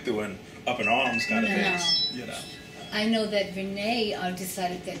ever went through an up in arms kind of thing, you know. I know that Renee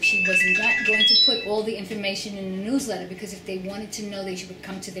decided that she was not going to put all the information in the newsletter because if they wanted to know, they should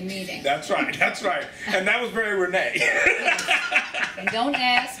come to the meeting. That's right, that's right. And that was very Renee. Yes. And don't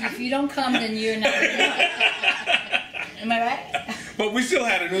ask. If you don't come, then you're not Renee. Am I right? But we still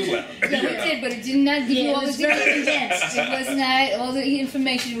had a newsletter. Yeah, we did, but it did not give you all the details. very condensed. It was not all the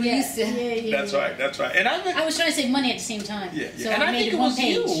information we used to. That's right, that's right. And I was trying to save money at the same time. Yeah, yeah. So And I made think it it one was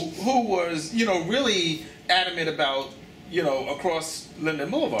page. you who was, you know, really adamant about, you know, across Linden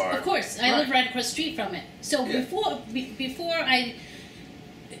Boulevard. Of course, I live right across the street from it. So before I,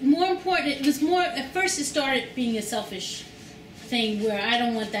 more important, it was more, at first it started being a selfish thing where I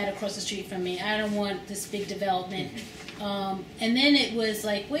don't want that across the street from me. I don't want this big development. And then it was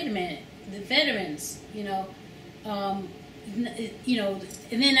like, wait a minute, the veterans, you know, and then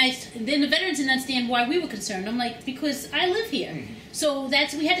the veterans didn't understand why we were concerned. I'm like, because I live here. So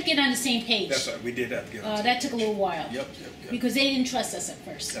we had to get on the same page. That's right, we did have to get on the that took a little while. Yep. Because they didn't trust us at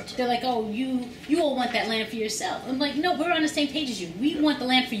first. That's right. They're like, oh, you all want that land for yourself. I'm like, no, we're on the same page as you. We want the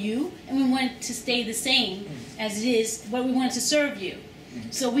land for you, and we want it to stay the same as it is, but we want it to serve you.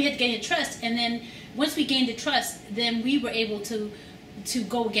 So we had to gain the trust, and then once we gained the trust, then we were able to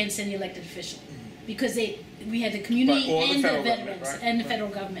go against any elected official. Because we had the community and the veterans and the federal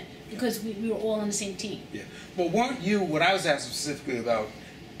government, because we were all on the same team. Yeah. Well, weren't you, what I was asking specifically about,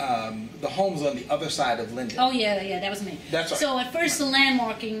 the homes on the other side of Linden? Oh, yeah, that was me. That's right. So at first the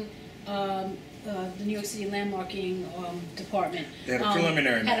landmarking, the New York City landmarking department They had a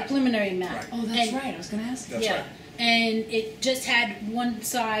preliminary map. Had a preliminary map. Right. Oh, that's right. I was going to ask. That's right. And it just had one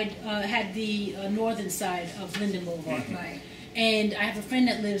side, had the northern side of Linden Boulevard. Right. And I have a friend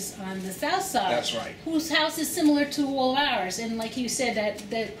that lives on the south side. That's right. Whose house is similar to all ours. And like you said,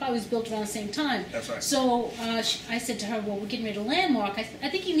 that probably was built around the same time. That's right. So I said to her, well, we're getting ready to landmark. I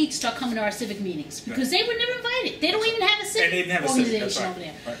think you need to start coming to our civic meetings. Because they were never invited. They don't even have a civic And they didn't have a civic, organization that's right. over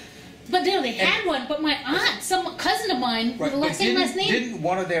there. Right. But they had one. But my aunt, some cousin of mine, with the same last name. Didn't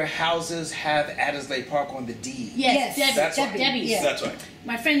one of their houses have Addersley Park on the deed? Yes, That's right. Debbie's. Yeah. That's right.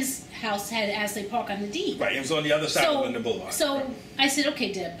 My friend's house had Addersley Park on the deed. Right, it was on the other side of Linden Boulevard. So right. I said,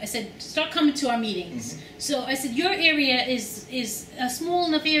 okay, Deb. I said, start coming to our meetings. So I said, your area is a small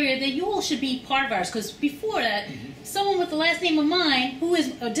enough area that you all should be part of ours. Because before that, someone with the last name of mine, who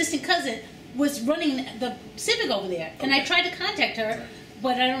is a distant cousin, was running the civic over there. And I tried to contact her,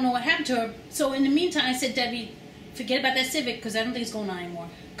 but I don't know what happened to her. So in the meantime, I said, Debbie, forget about that civic because I don't think it's going on anymore.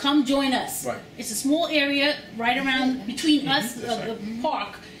 Come join us. Right. It's a small area right around between us, the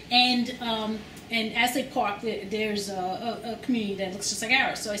park, and Addersley Park. There's a community that looks just like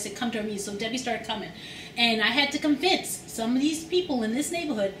ours. So I said, come to our meeting. So Debbie started coming, and I had to convince some of these people in this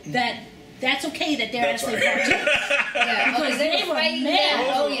neighborhood that that's okay that they're Addersley Park too. Because they were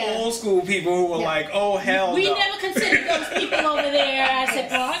mad. Those were old school people who were like, oh hell We no. never considered those people over there Addersley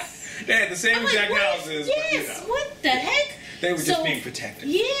Park. They had the same I'm exact like, what? houses. Yes, but, you know, what the heck? they were just being protected.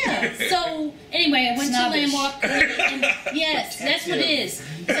 Yeah. So anyway, I went Snobbish. to Landmark Committee, and yes, that's what it is.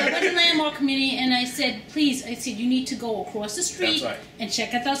 So I went to Landmark Committee, and I said, please, I said, you need to go across the street That's right. and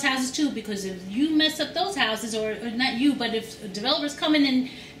check out those houses too, because if you mess up those houses, or not you, but if developers come in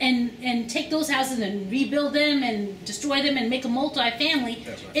and take those houses and rebuild them and destroy them and make a multi-family,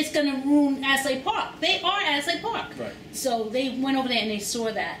 That's right. it's going to ruin Addersley Park. They are Addersley Park. Right. So they went over there and they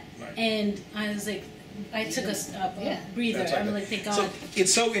saw that, Right. and I was like, I took a breather. That's right. I'm like, thank God. So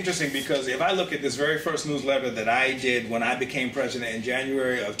it's so interesting because if I look at this very first newsletter that I did when I became president in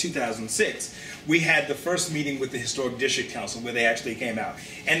January of 2006, we had the first meeting with the Historic District Council where they actually came out.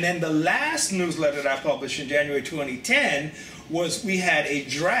 And then the last newsletter that I published in January 2010 was we had a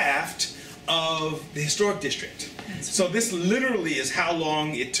draft of the Historic District. So this literally is how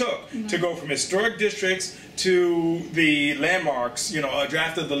long it took to go from historic districts to the landmarks, you know, a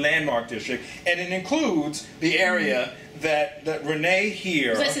draft of the landmark district, and it includes the area that Rene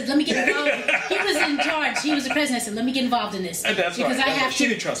here. So I said, let me get involved. He was in charge. He was the president. I said, let me get involved in this. That's because right. I have She to.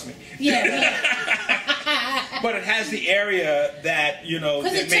 didn't trust me. Yeah. But it has the area that, you know,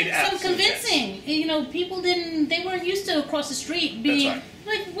 Because that it made took some absolute convincing. sense. You know, people they weren't used to across the street being right.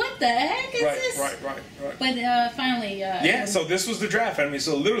 like, what the heck is this? Right. But finally. Yeah, so this was the draft. I mean,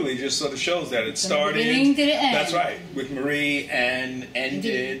 so literally just sort of shows that it started. beginning to the end. That's right, with Marie and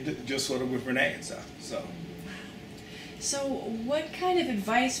ended just sort of with Renee and stuff. So what kind of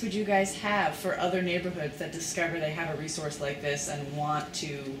advice would you guys have for other neighborhoods that discover they have a resource like this and want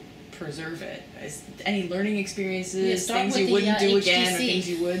to preserve it? Any learning experiences, start things with you the, wouldn't do again, or HTC. things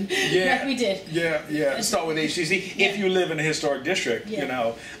you would? Yeah, Like we did. Yeah. Start with HTC. Yeah. If you live in a historic district, Yeah. you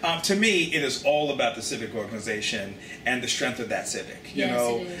know, to me, it is all about the civic organization and the strength of that civic. You Yes,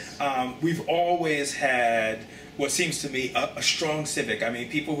 know, it is. We've always had what seems to me a strong civic. I mean,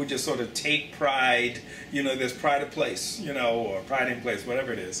 people who just sort of take pride. You know, there's pride of place, you know, or pride in place,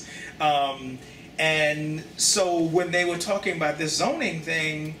 whatever it is. And so when they were talking about this zoning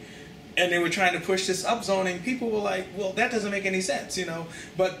thing, and they were trying to push this upzoning, people were like, well, that doesn't make any sense, you know.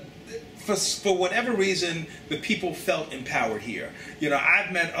 But for whatever reason, the people felt empowered here. You know,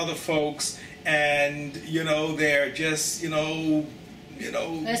 I've met other folks, and, you know, they're just, you know,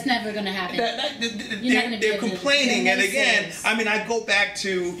 That's never going to happen. They're complaining, and again, naysayers. I mean, I go back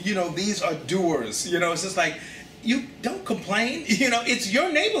to, you know, these are doers. You know, it's just like, you don't complain. You know, it's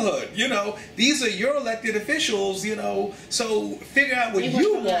your neighborhood. You know, these are your elected officials. You know, so figure out what They work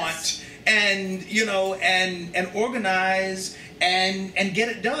you for want, us. and you know, and organize and get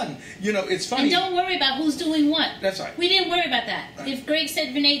it done. You know, it's funny. And don't worry about who's doing what. That's right. We didn't worry about that. Right. If Greg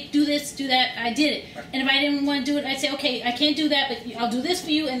said, Renee, do this, do that, I did it. Right. And if I didn't want to do it, I'd say, okay, I can't do that, but I'll do this for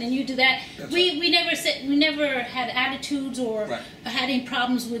you, and then you do that. That's We never had attitudes or Right. had any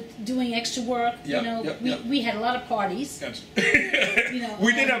problems with doing extra work. Yep, You know, yep. we had a lot of parties. Yes. You know,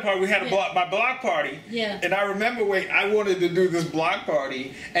 We did have a party. We had my block party. Yeah. And I remember when I wanted to do this block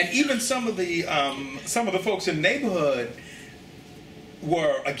party, and even some of the folks in the neighborhood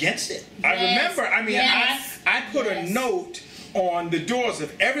were against it. I Yes. remember. I mean, Yes. I put a Yes. note on the doors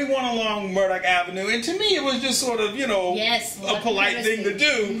of everyone along Murdoch Avenue, and to me it was just sort of, you know, Yes, a polite thing to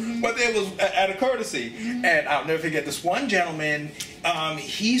do, but there was at a courtesy. And I'll never forget this one gentleman.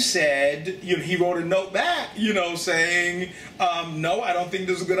 He said, you know, he wrote a note back, you know, saying, no, I don't think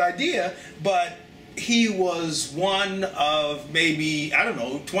this is a good idea, but he was one of maybe, I don't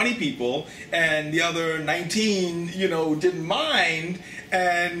know, 20 people, and the other 19, you know, didn't mind,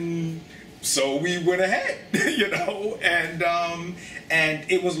 and so we went ahead, you know, and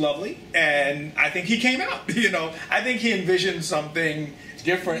it was lovely, and I think he came out, you know. I think he envisioned something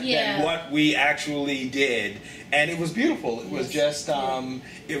different than what we actually did, and it was beautiful. It was just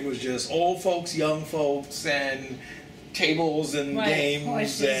old folks, young folks, and tables and Right. games,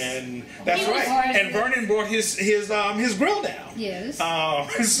 Horses. and that's He was right. horses. And Vernon brought his grill down. Yes.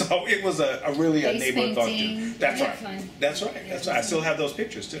 So it was a really a Face neighborhood painting. function. That's Yeah, right. fun. That's right. That's right. I still have those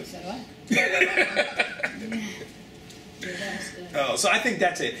pictures too. So what? So I think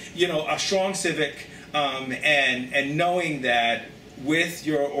that's it. You know, a strong civic, and knowing that with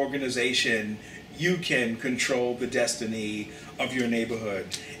your organization you can control the destiny of your neighborhood.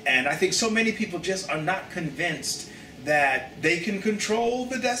 And I think so many people just are not convinced that they can control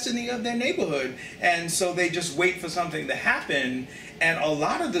the destiny of their neighborhood, and so they just wait for something to happen. And a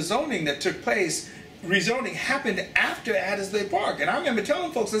lot of the zoning that took place, rezoning, happened after Addersley Park. And I remember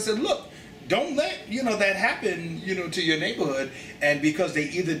telling folks, I said, look, don't let, you know, that happen, you know, to your neighborhood. And because they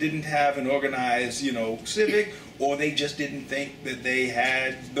either didn't have an organized, you know, civic, or they just didn't think that they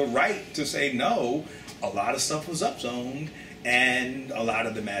had the right to say no, a lot of stuff was upzoned. And a lot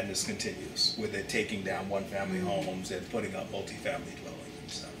of the madness continues with it taking down one-family homes and putting up multi-family dwellings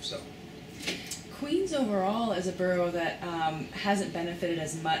and stuff. So, Queens overall is a borough that hasn't benefited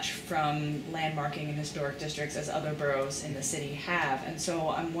as much from landmarking in historic districts as other boroughs in the city have. And so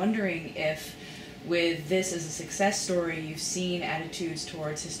I'm wondering if, with this as a success story, you've seen attitudes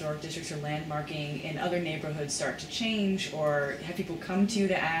towards historic districts or landmarking in other neighborhoods start to change, or have people come to you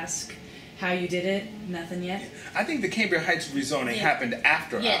to ask how you did it? Nothing yet? I think the Cambria Heights rezoning happened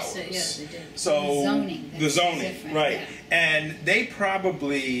after Yes, ours. yes, it did. So The zoning, the that's zoning, different, right? yeah. And they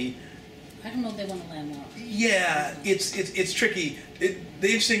probably, I don't know if they want a landmark. yeah, it's tricky. The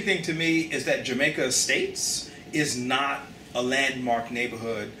interesting thing to me is that Jamaica Estates is not a landmark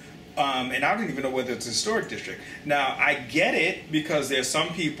neighborhood. And I don't even know whether it's a historic district. Now, I get it, because there's some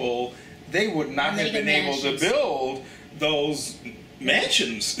people, they would not have been able to build those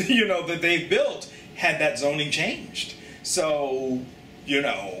mansions, you know, that they've built had that zoning changed. So, you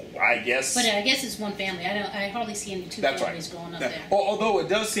know, I guess. But I guess it's one family. I hardly see any two That's families right. going up That- there. Although it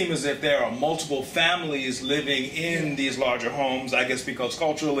does seem as if there are multiple families living in these larger homes, I guess because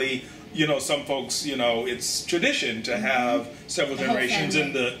culturally, you know, some folks, you know, it's tradition to have several The whole generations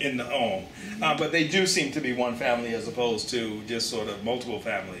family. in the home. But they do seem to be one family as opposed to just sort of multiple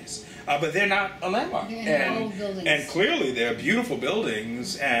families. But they're not a landmark. They're old buildings. And clearly they're beautiful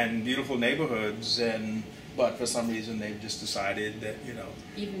buildings and beautiful neighborhoods, but for some reason they've just decided that, you know.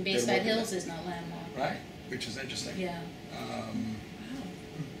 Even they're Bayside working Hills is not landmark. Right, which is interesting. Yeah.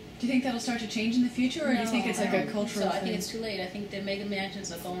 Do you think that'll start to change in the future, or do you think it's like a cultural I thing? think it's too late. I think the mega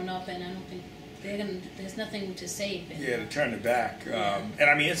mansions are going up, and I don't think there's nothing to save. Yeah, to turn it back. And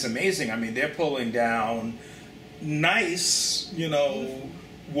I mean, it's amazing. I mean, they're pulling down nice,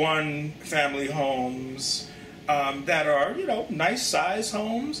 one family homes that are, nice size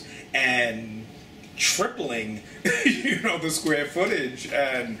homes, and tripling, the square footage,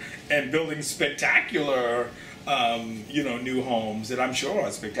 and building spectacular, new homes that I'm sure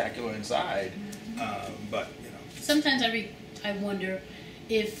are spectacular inside. But sometimes I wonder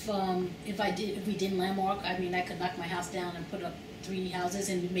if we didn't landmark. I mean, I could knock my house down and put up 3 houses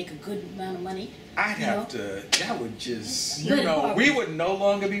and make a good amount of money. I'd have to. That would just, But- we would no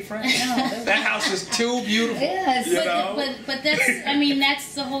longer be friends. That house is too beautiful. Yes. But that's, I mean,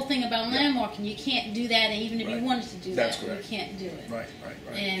 that's the whole thing about landmarking. You can't do that, and even if you Right. wanted to do That's that, correct. you can't do it. Right.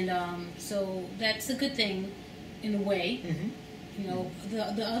 And so that's a good thing, in a way.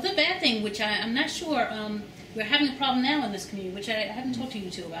 The other bad thing, which I'm not sure, we're having a problem now in this community, which I haven't talked to you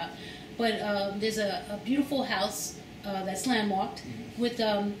two about, but there's a beautiful house that's landmarked with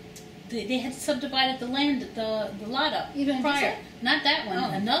they had subdivided the land, the lot up You don't prior. think Not that one, Oh.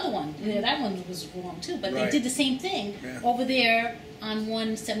 another one. Yeah, that one was wrong too, but Right. they did the same thing over there on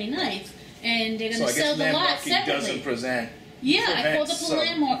 179th, and they're So going I to guess sell the lot landmarking separately. doesn't present. Yeah, I prevent called up the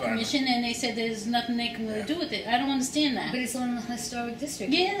landmark subdividing. commission, and they said there's nothing they can really do with it. I don't understand that. But it's on the historic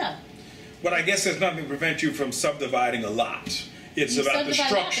district. Yeah. But I guess there's nothing to prevent you from subdividing a lot. It's You about the subdivide that,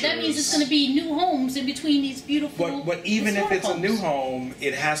 structures. but that means it's going to be new homes in between these beautiful. But even if historic it's a new homes. home,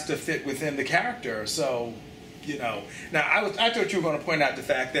 it has to fit within the character. So, Now, I thought you were going to point out the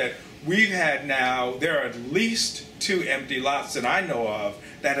fact that there are at least 2 empty lots that I know of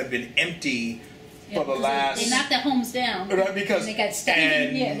that have been empty Yeah, for the because last. They knocked their homes down. Right, because And they got stuck.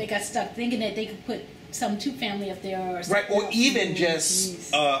 They got stuck thinking that they could put some 2-family up there or something. Right, or else. even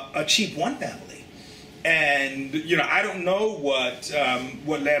just a cheap 1-family. And I don't know what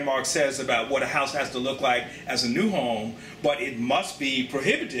Landmark says about what a house has to look like as a new home, but it must be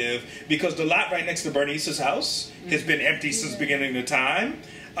prohibitive because the lot right next to Bernice's house has been empty since the beginning of time,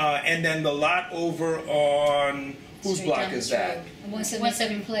 and then the lot over on whose Straight block down is this that? road.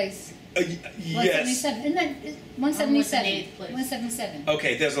 177 place. Yes. 177. Isn't that 177? 178th place. 177.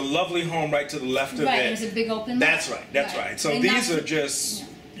 Okay, there's a lovely home right to the left of Right, it. there's a big open lot. That's right. That's right. So They these knocked are just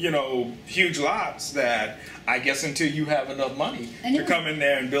huge lots that I guess until you have enough money And it to was- come in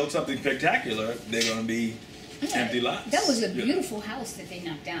there and build something spectacular, they're going to be empty lots. That was a You know. beautiful house that they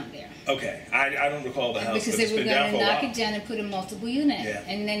knocked down there. Okay, I don't recall the house, Because but they it's were been going down to for a knock while. it down and put a multiple unit. Yeah.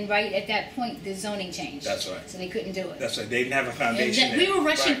 And then right at that point, the zoning changed. That's right. So they couldn't do it. That's right. They didn't have a And foundation. we there. were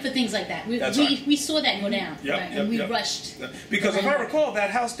rushing Right. for things like that. That's right. We saw that go down, Yep, right, yep, and we yep. rushed. Because if I recall,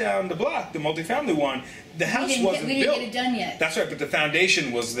 that house down the block, the multifamily one, the house wasn't we didn't built. get it done yet. That's right, but the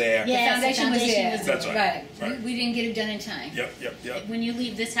foundation was there. Yeah. Yes, the the foundation was foundation there. was there. That's right. Right. We didn't get it done in time. Yep. When you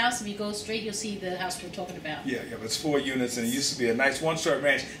leave this house, if you go straight, you'll see the house we're talking about. Yeah, but it's 4 units, and it used to be a nice 1-story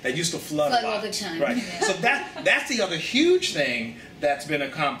ranch that used to flood a Flood lot. all the time. Right. Yeah. So that's the other huge thing that's been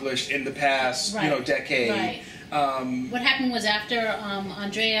accomplished in the past, Right. decade. Right. What happened was after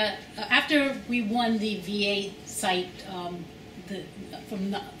after we won the VA site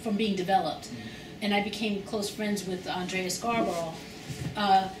from being developed, and I became close friends with Andrea Scarborough.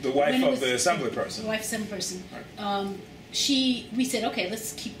 The wife when it of was- the assembly person. The wife assembly person. Right. We said, okay,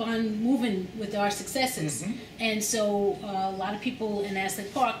 let's keep on moving with our successes. Mhm. And so a lot of people in Astley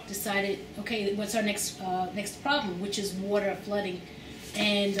Park decided, okay, what's our next problem, which is water flooding.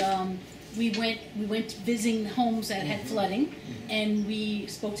 And we went visiting homes that had flooding, and we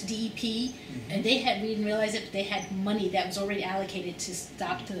spoke to DEP, and we didn't realize it, but they had money that was already allocated to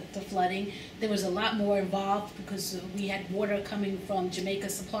stop the flooding. There was a lot more involved because we had water coming from Jamaica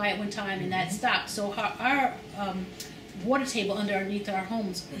Supply at one time, and that stopped. So our water table underneath our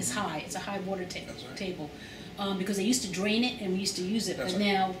homes is high. It's a high water That's right. table because they used to drain it and we used to use it, That's but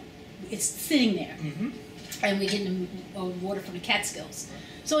right. now it's sitting there, Mhm. and we're getting water from the Catskills.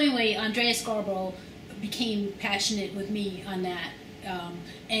 So anyway, Andrea Scarborough became passionate with me on that,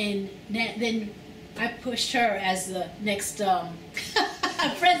 and then I pushed her as the next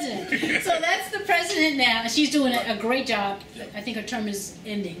president. So that's the president now. She's doing a great job. I think her term is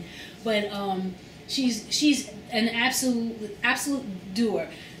ending, but she's an absolute doer.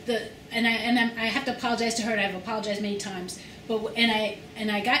 I have to apologize to her, and I've apologized many times. But I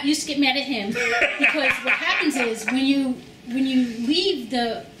got used to get mad at him because what happens is when you leave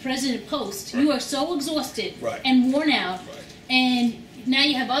the president post, you are so exhausted Right. and worn out, Right. and now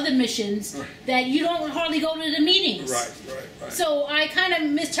you have other missions that you don't hardly go to the meetings. Right. So I kind of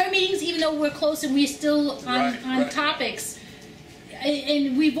missed her meetings, even though we're close and we're still on Right. topics.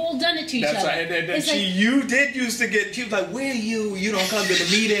 and we've all done it to each That's other. right. And It's you did used to get. She was like, "Where are you? You don't come to the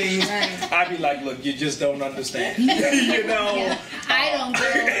meetings." Right. I'd be like, "Look, you just don't understand." You know. Yeah, I don't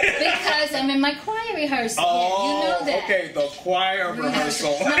go because I'm in my choir rehearsal. Oh, You know that. okay. The choir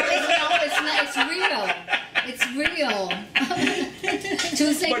rehearsal. No, it's not. It's real. It's real.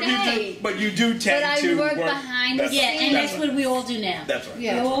 Tuesday night. But you do tend But I to work behind the That's yeah, scenes. and that's right. what we all do now. That's right.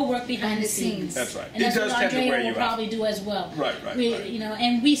 Yeah. We all work behind the scenes. That's right. And It that's does what tend to Andrea wear will you out. probably do as well. Right. We, Right. you know,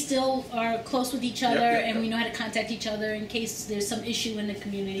 and we still are close with each other, Yep, and we yep. know how to contact each other in case there's some issue in the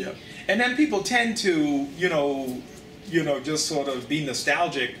community. Yep. And then people tend to, just sort of be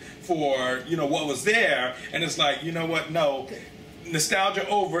nostalgic for, what was there, and it's like, you know what? No, nostalgia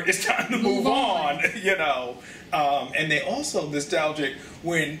over. It's time to move on. And they also nostalgic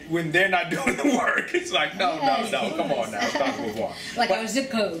when they're not doing the work. It's like, no, come on now, it's time to move on. Like But- our zip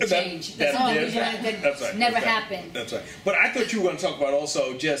code change. That's right. Never That's right. happened. That's right. But I thought you were going to talk about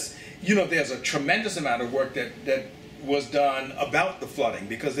also just, there's a tremendous amount of work that was done about the flooding,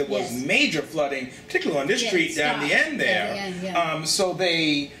 because there was Yes. major flooding, particularly on this street down the end there. At the end, yeah. So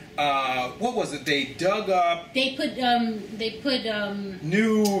they, what was it? They dug up They put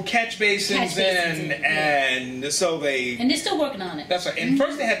new catch basins, Catch basins in, in, yeah. and so they. and they're still working on it. That's right. And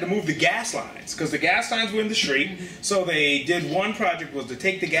first they had to move the gas lines, because the gas lines were in the street. So they did one project was to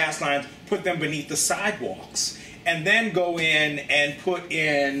take the gas lines, put them beneath the sidewalks, and then go in and put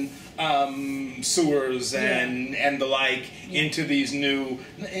in sewers and the like into these new,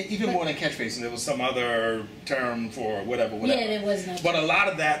 even more than catch basins. There was some other term for whatever. Yeah, there was no. But a lot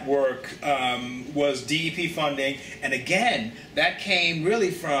of that work was DEP funding, and again, that came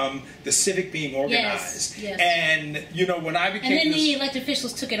really from the civic being organized. Yes. And when I became And then this, the elected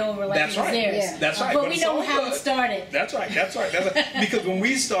officials took it over like That's it was right. theirs. Yeah. That's right. But But we it's know all how good. it started. That's right. Because when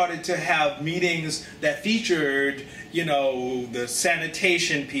we started to have meetings that featured, the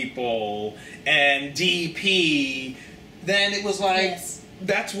sanitation people and DEP, then it was like, Yes.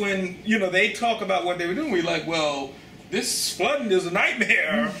 that's when, they talk about what they were doing. We're like, well, this flooding is a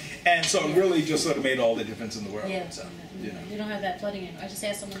nightmare. And so it really just sort of made all the difference in the world. Yeah. So, They don't have that flooding anymore. I just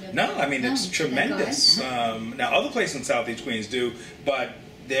asked someone the other No, day. I mean, it's No, tremendous. Now, other places in Southeast Queens do, but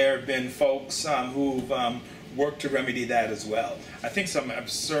there have been folks who've worked to remedy that as well. I think some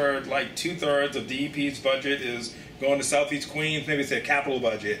absurd, like 2/3 of DEP's budget is going to Southeast Queens, maybe it's their capital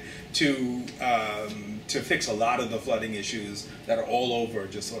budget, to fix a lot of the flooding issues that are all over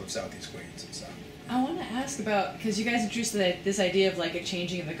just sort of Southeast Queens and stuff. I want to ask about, because you guys introduced this idea of like a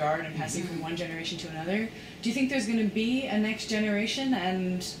changing of the guard and passing from one generation to another. Do you think there's going to be a next generation,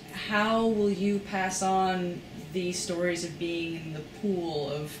 and how will you pass on the stories of being in the pool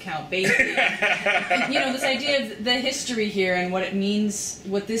of Count Basie? This idea of the history here and what it means,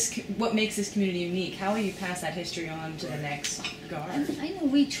 what makes this community unique. How will you pass that history on to the next guard? I know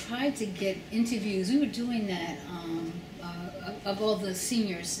we tried to get interviews. We were doing that of all the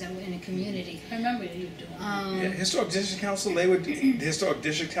seniors that were in the community. I remember you doing it. Historic District Council, they were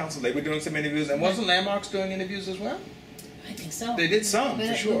doing some interviews, and wasn't Landmarks doing interviews as well? I think so. They did some,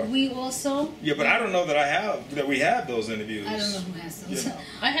 for sure. But we also. Yeah, but I don't know that we have those interviews. I don't know who has those. Yeah.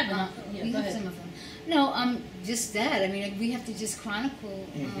 I have not. Yeah, We go have ahead. some of them. No, just that. I mean, we have to just chronicle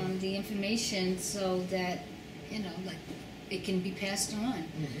the information so that, like, it can be passed on.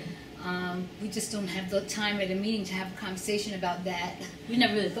 We just don't have the time at a meeting to have a conversation about that. We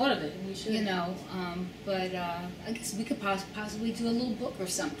never really thought of it. We should. But I guess we could possibly do a little book or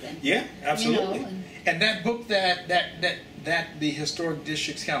something. Yeah, absolutely. and And that book that the Historic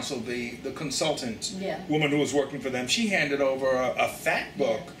Districts Council, the consultant woman who was working for them, she handed over a fact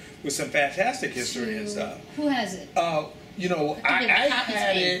book with some fantastic history and stuff. Who has it? I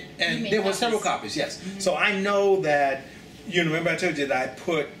had it, and there were several copies. Yes, so I know that. Remember I told you that I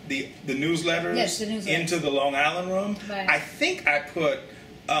put the newsletters, Yes, the newsletters. into the Long Island room? Right. I think I put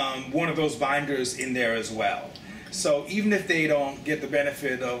one of those binders in there as well. So even if they don't get the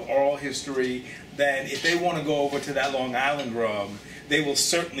benefit of oral history, then if they want to go over to that Long Island room, they will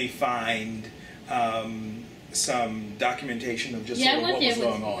certainly find some documentation of just Yeah, I sort of went what there.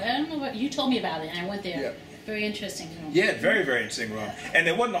 was going on. I don't know what you told me about it, and I went there. Yeah. Very interesting room. Yeah, very, very interesting room. And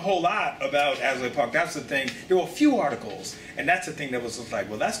there wasn't a whole lot about Azalea Park. That's the thing. There were a few articles, and that's the thing that was just like,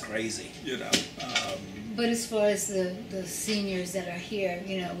 well, that's crazy, But as far as the seniors that are here,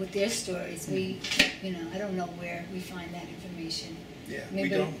 with their stories, we, I don't know where we find that information. Yeah, Maybe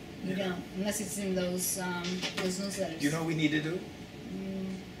we don't. We don't, unless it's in those newsletters. You know what we need to do?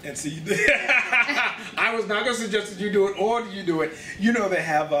 And see, I was not going to suggest that you do it, or do you do it. They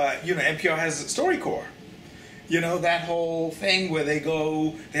have, NPR has StoryCorps. You know, that whole thing where they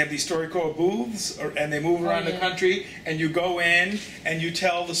have these StoryCorps booths, and they move around the country, and you go in and you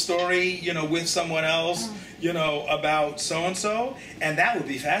tell the story, you know, with someone else, you know, about so-and-so. And that would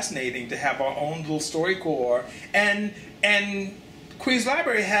be fascinating to have our own little StoryCorps. And Queens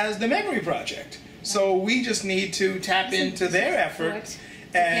Library has the Memory Project. So we just need to tap into their effort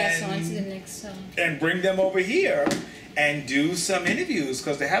pass on to the next, and bring them over here and do some interviews,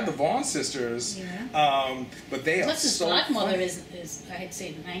 because they have the Vaughn sisters, but they are so godmother is I'd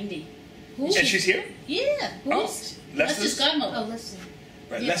say 90. And she's here? Yeah. Lester's godmother. Oh, Lester.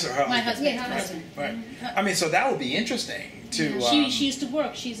 Right, Lester, her my husband. husband. Yeah, her husband. Right. I mean, so that would be interesting to. She used to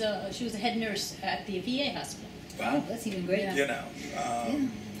work. She was a head nurse at the VA hospital. Wow. Oh, that's even great. You know.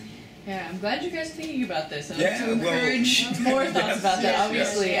 Yeah, I'm glad you guys are thinking about this. Yeah, to encourage more thoughts about that,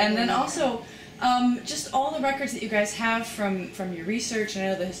 obviously. And then also, just all the records that you guys have from your research. I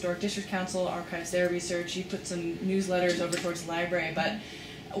know the Historic District Council archives their research. You put some newsletters over towards the library, but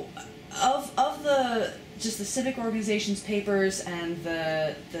of the civic organizations papers and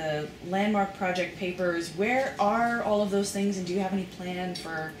the landmark project papers, where are all of those things, and do you have any plan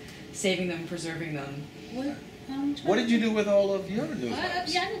for saving them, preserving them? What did you do with all of your newsletters? I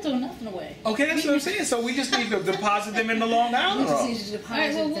didn't throw nothing away. Okay, that's what I'm saying. So we just need to deposit them in the Long Island room. All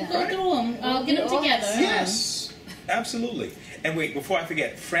right, well, we'll go through them. I'll get them together. Yes, absolutely. And wait, before I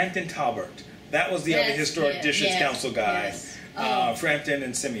forget, Frampton Talbert. That was the other Historic District Council guy. Yes. Frampton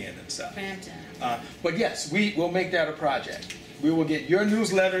and Simeon and stuff. Frampton. But yes, we will make that a project. We will get your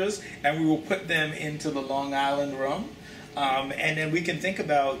newsletters and we will put them into the Long Island room. And then we can think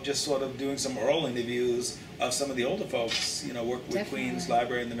about just sort of doing some oral interviews of some of the older folks, you know, work with Queens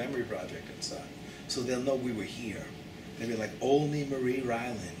Library and the Memory Project and stuff. So they'll know we were here. They'll be like, Olney Marie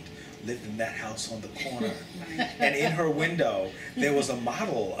Ryland lived in that house on the corner. And in her window, there was a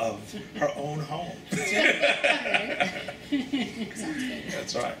model of her own home. That's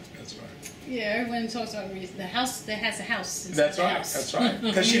right. That's right. Yeah, everyone talks about the house that has a house. That's right. That's right.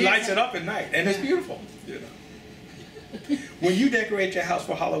 Because she lights it up at night, and it's beautiful. You know. When you decorate your house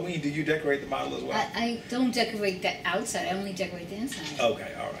for Halloween, do you decorate the model as well? I don't decorate that outside. I only decorate the inside.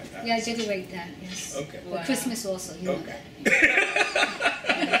 Okay, all right. Yeah, I decorate that, yes. Okay. For Christmas also, you know that.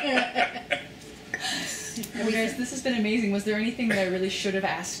 Well, guys, this has been amazing. Was there anything that I really should have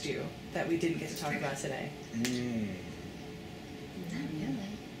asked you that we didn't get to talk about today? Not really.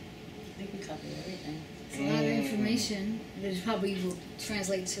 I think we covered everything. It's a lot of information that probably will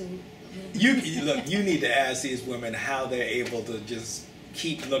translate to... You need to ask these women how they're able to just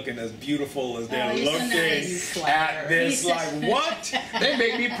keep looking as beautiful as they're looking at this. Like, what? They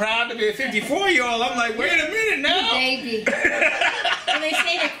make me proud to be a 54-year-old. I'm like, wait a minute now. Baby. Well, they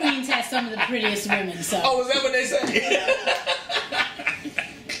say that Queens has some of the prettiest women, so. Oh, is that what they say?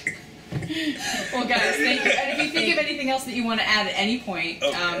 Well, guys, thank you. And if you think of anything else that you want to add at any point,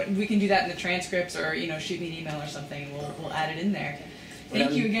 we can do that in the transcripts, or shoot me an email or something. We'll add it in there.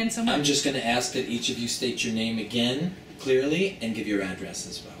 Thank you again so much. I'm just going to ask that each of you state your name again, clearly, and give your address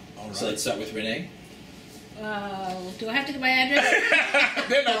as well. All right. So let's start with Renee. Do I have to give my address?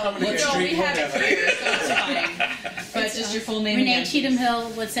 They're not coming What street, we have it here, so it's fine. But it's just your full name Rene again. Cheatam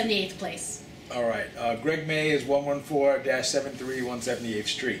Hill, 178th Place. All right. Greg May is 114-73 178th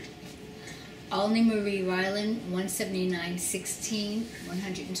Street. Olney Marie Ryland, 17916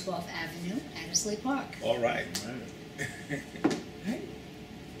 112th Avenue, Addersley Park. All right.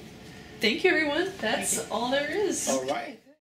 Thank you, everyone. That's all there is. All right.